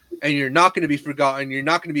here, and you're not going to be forgotten. You're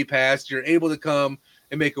not going to be passed. You're able to come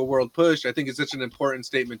and make a world push. I think it's such an important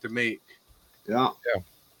statement to make. Yeah.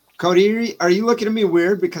 Cody, are you looking at me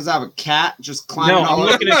weird because I have a cat just climbing? No, I'm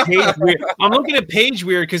looking at Paige weird. I'm looking at Paige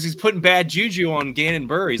weird because he's putting bad juju on Gannon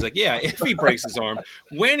Buhr. He's like, yeah, if he breaks his arm,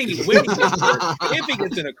 when he gets hurt, if he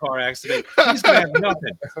gets in a car accident, he's gonna have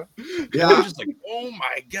nothing. Yeah, I'm just like, oh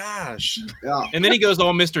my gosh. Yeah. And then he goes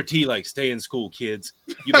all Mr. T, like, stay in school, kids.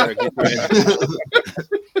 You better get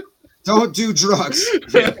your Don't do drugs.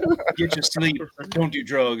 Yeah. Get your sleep. Don't do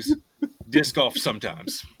drugs. Disc golf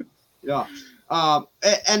sometimes. Yeah.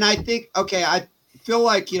 And I think, I feel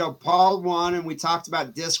like, Paul won, and we talked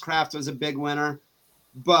about Discraft was a big winner.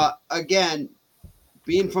 But again,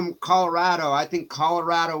 being from Colorado, I think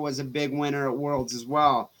Colorado was a big winner at Worlds as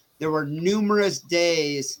well. There were numerous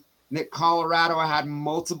days that Colorado had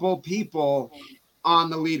multiple people on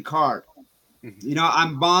the lead card.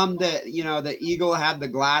 I'm bummed that, the Eagle had the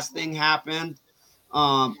glass thing happen.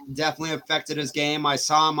 Definitely affected his game. I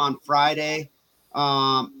saw him on Friday.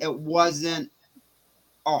 It wasn't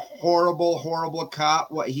a horrible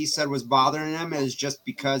cut. What he said was bothering him is just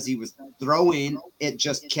because he was throwing, it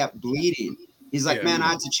just kept bleeding. He's like, man,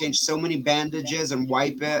 I had to change so many bandages and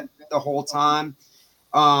wipe it the whole time.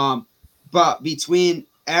 But between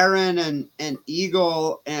Aaron and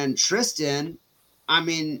Eagle and Tristan, I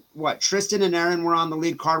mean, Tristan and Aaron were on the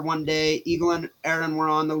lead card one day. Eagle and Aaron were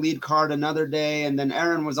on the lead card another day. And then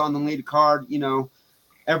Aaron was on the lead card,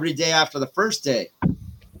 every day after the first day.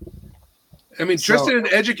 I mean, Tristan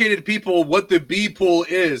educated people what the B pool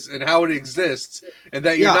is and how it exists, and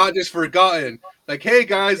that you're not just forgotten. Like, hey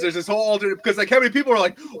guys, there's this whole alternate, because like how many people are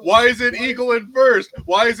like, why is it Eagle in first?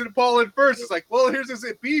 Why isn't Paul in first? It's like, well, here's this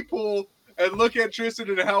B pool, and look at Tristan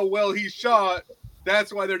and how well he shot.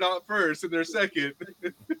 That's why they're not first and they're second.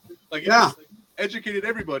 Like, just educated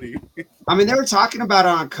everybody. I mean, they were talking about it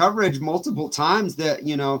on coverage multiple times that,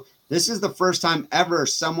 this is the first time ever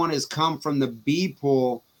someone has come from the B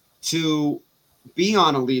pool to be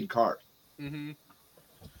on a lead card. Mm-hmm.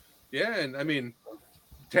 Yeah, and I mean,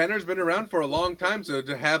 Tanner's been around for a long time, so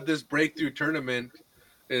to have this breakthrough tournament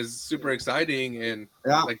is super exciting, and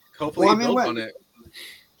like hopefully he built on it.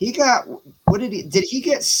 He got, did he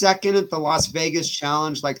get second at the Las Vegas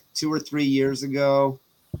Challenge like 2 or 3 years ago?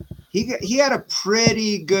 He had a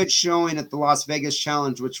pretty good showing at the Las Vegas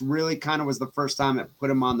Challenge, which really kind of was the first time it put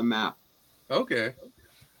him on the map. Okay.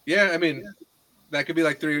 Yeah, I mean, that could be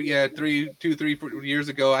like 3 years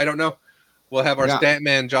ago. I don't know. We'll have our stat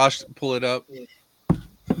man Josh pull it up.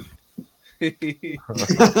 Hint,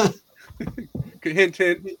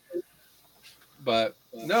 hint. But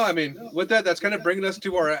no, I mean, with that's kind of bringing us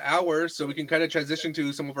to our hour, so we can kind of transition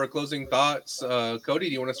to some of our closing thoughts. Cody,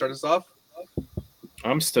 do you want to start us off?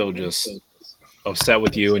 I'm still just upset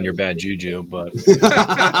with you and your bad juju, but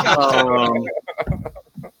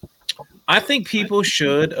I think people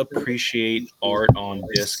should appreciate art on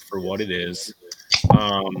disc for what it is.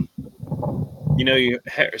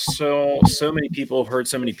 So many people have heard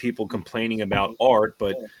so many people complaining about art,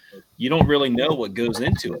 but you don't really know what goes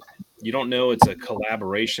into it. You don't know it's a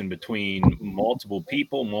collaboration between multiple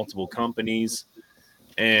people, multiple companies,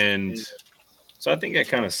 and so I think that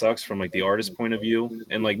kind of sucks from like the artist point of view.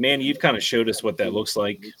 And like, man, you've kind of showed us what that looks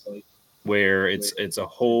like, where it's a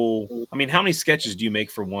whole. I mean, how many sketches do you make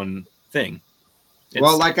for one thing?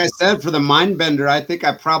 Well, like I said, for the Mindbender, I think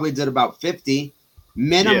I probably did about 50.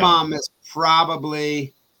 Minimum is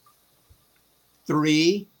probably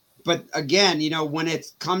 3. But again, when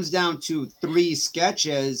it comes down to 3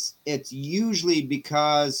 sketches, it's usually with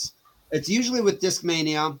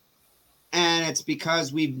Discmania, and it's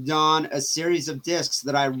because we've done a series of discs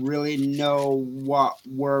that I really know what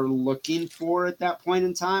we're looking for at that point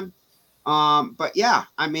in time. But yeah,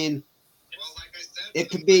 I mean,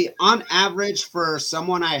 it could be on average for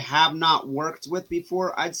someone I have not worked with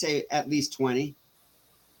before, I'd say at least 20.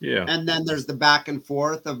 Yeah. And then there's the back and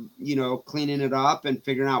forth of, cleaning it up and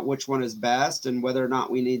figuring out which one is best and whether or not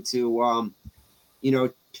we need to,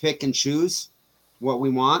 pick and choose what we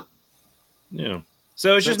want. Yeah.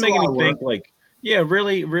 So it's just making me think like,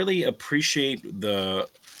 really, really appreciate the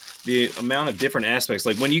amount of different aspects.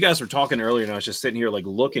 Like when you guys were talking earlier and I was just sitting here like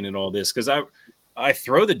looking at all this, because I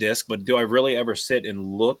throw the disc, but do I really ever sit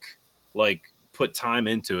and look, like put time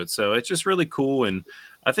into it? So it's just really cool. And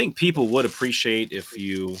I think people would appreciate if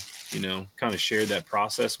you kind of shared that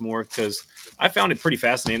process more, because I found it pretty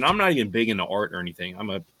fascinating. I'm not even big into art or anything.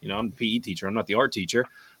 I'm a PE teacher. I'm not the art teacher.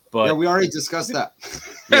 But yeah, we already discussed that.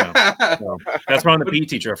 Yeah, so that's why I'm the PE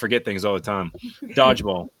teacher. I forget things all the time.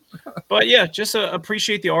 Dodgeball. But yeah, just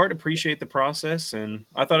appreciate the art, appreciate the process, and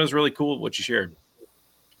I thought it was really cool what you shared.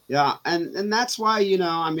 Yeah, and that's why,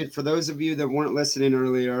 I mean, for those of you that weren't listening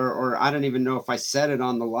earlier, or I don't even know if I said it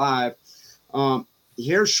on the live,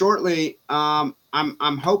 here shortly, I'm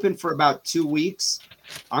hoping for about 2 weeks,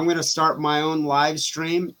 I'm going to start my own live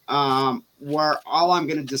stream where all I'm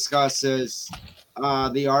going to discuss is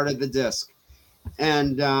the art of the disc.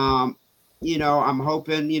 And, I'm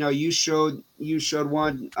hoping, you showed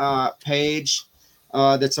one page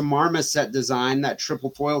that's a Marmoset design, that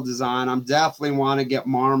triple foil design. I'm definitely want to get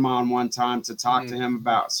Marm on one time to talk to him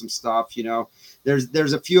about some stuff.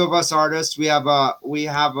 There's a few of us artists. We have a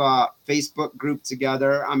Facebook group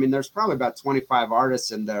together. I mean, there's probably about 25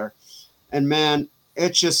 artists in there, and man,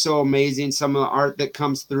 it's just so amazing, some of the art that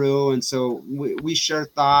comes through. And so we share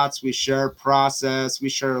thoughts, we share process, we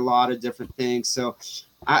share a lot of different things. So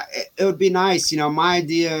it would be nice. My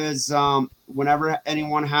idea is whenever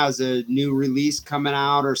anyone has a new release coming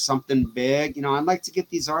out or something big, I'd like to get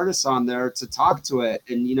these artists on there to talk to it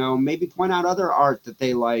and, maybe point out other art that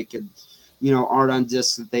they like and, art on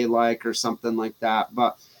discs that they like or something like that.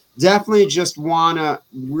 But definitely just want to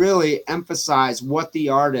really emphasize what the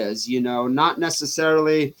art is, not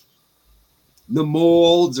necessarily the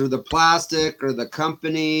molds or the plastic or the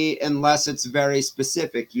company, unless it's very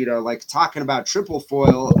specific, like talking about triple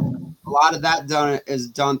foil. A lot of that is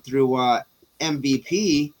done through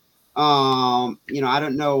MVP. I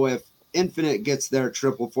don't know if Infinite gets their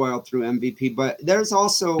triple foil through MVP, but there's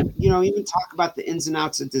also, even talk about the ins and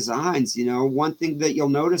outs of designs. One thing that you'll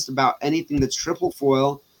notice about anything that's triple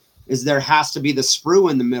foil is there has to be the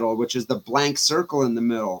sprue in the middle, which is the blank circle in the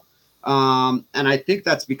middle. And I think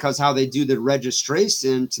that's because how they do the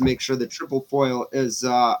registration to make sure the triple foil is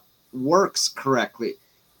works correctly.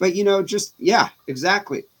 But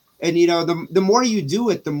exactly. And the more you do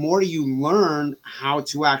it, the more you learn how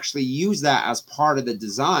to actually use that as part of the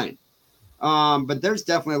design. But there's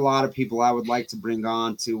definitely a lot of people I would like to bring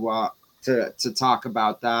on to talk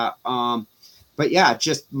about that. But yeah,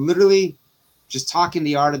 just literally just talking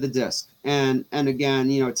the art of the disc, and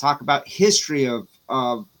again, talk about history of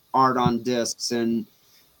art on discs, and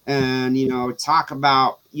talk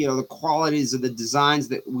about the qualities of the designs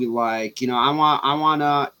that we like. I want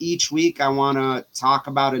to each week I want to talk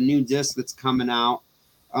about a new disc that's coming out,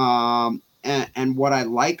 and what I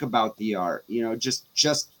like about the art.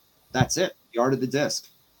 Just that's it, the art of the disc.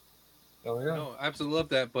 Oh yeah, No, I absolutely love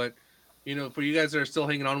that. But for you guys that are still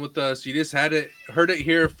hanging on with us, you just heard it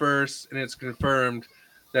here first, and it's confirmed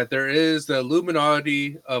that there is the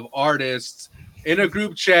Illuminati of artists in a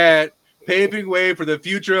group chat paving way for the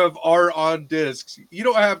future of art on discs. You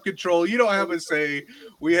don't have control. You don't have a say.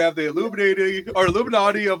 We have the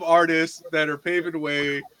Illuminati of artists that are paving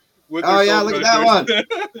way with their soul Look at that one.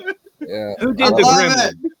 yeah. Who did the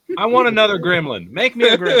gremlin? I want another gremlin. Make me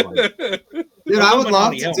a gremlin. Dude, I would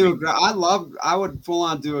love to do I would full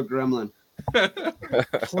on do a gremlin.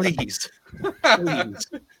 Please. Please.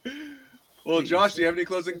 Well, Josh, do you have any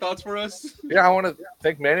closing thoughts for us? Yeah, I want to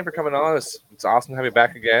thank Manny for coming on. It's awesome to have you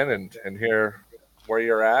back again and hear where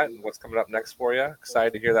you're at and what's coming up next for you.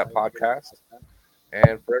 Excited to hear that podcast.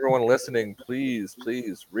 And for everyone listening, please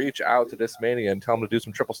reach out to Discmania and tell them to do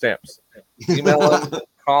some triple stamps. Email them,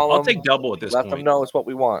 call them. I'll take double at this Let point. them know it's what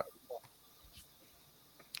we want.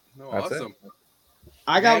 No, That's awesome.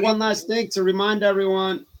 I got one last thing to remind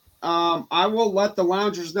everyone. I will let the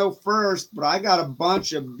loungers know first, but I got a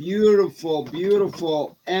bunch of beautiful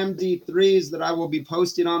MD3s that I will be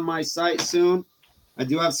posting on my site soon. I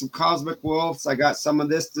do have some Cosmic Wolves. I got some of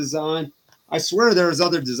this design. I swear there's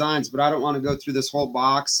other designs, but I don't want to go through this whole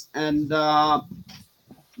box. And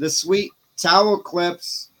the sweet towel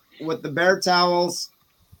clips with the bear towels.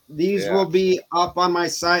 These will be up on my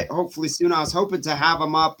site hopefully soon. I was hoping to have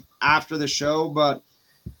them up after the show, but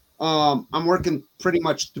I'm working pretty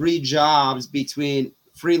much 3 jobs between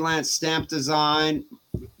freelance stamp design,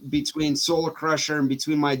 between Solar Crusher, and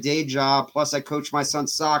between my day job. Plus, I coach my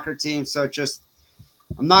son's soccer team. So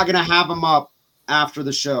I'm not going to have them up after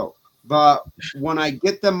the show. But when I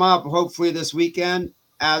get them up, hopefully this weekend,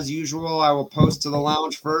 as usual, I will post to the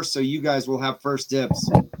lounge first. So you guys will have first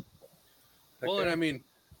dibs. Well, and I mean,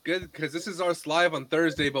 good, because this is ours live on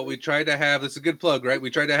Thursday, but we try to have, this is a good plug, right? We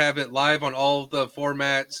try to have it live on all of the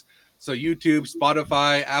formats. So YouTube,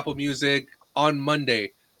 Spotify, Apple Music on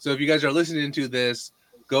Monday. So if you guys are listening to this,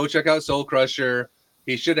 go check out Soul Crusher.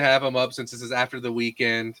 He should have them up since this is after the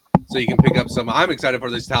weekend. So you can pick up some. I'm excited for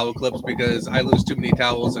these towel clips because I lose too many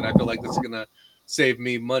towels and I feel like this is going to save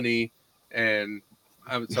me money. And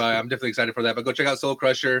I'm definitely excited for that. But go check out Soul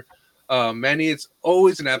Crusher. Manny, it's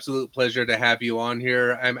always an absolute pleasure to have you on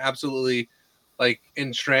here. I'm absolutely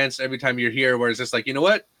entranced every time you're here, where it's just like, you know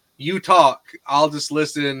what? You talk, I'll just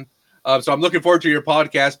listen. So I'm looking forward to your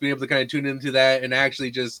podcast, being able to kind of tune into that and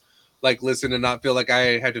actually just listen and not feel like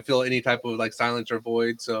I had to fill any type of silence or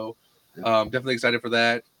void. So definitely excited for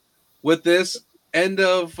that. With this end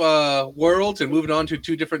of Worlds and moving on to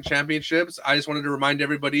 2 different championships, I just wanted to remind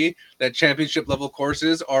everybody that championship level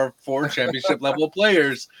courses are for championship level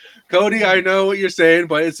players. Cody, I know what you're saying,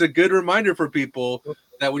 but it's a good reminder for people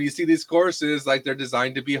that when you see these courses, they're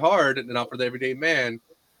designed to be hard and not for the everyday man.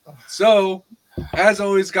 So as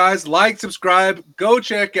always, guys, subscribe, go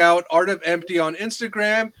check out Art of Empty on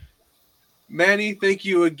Instagram. Manny, thank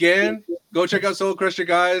you again. Go check out Soul Crusher,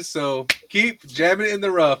 guys. So keep jamming it in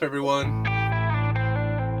the rough, everyone.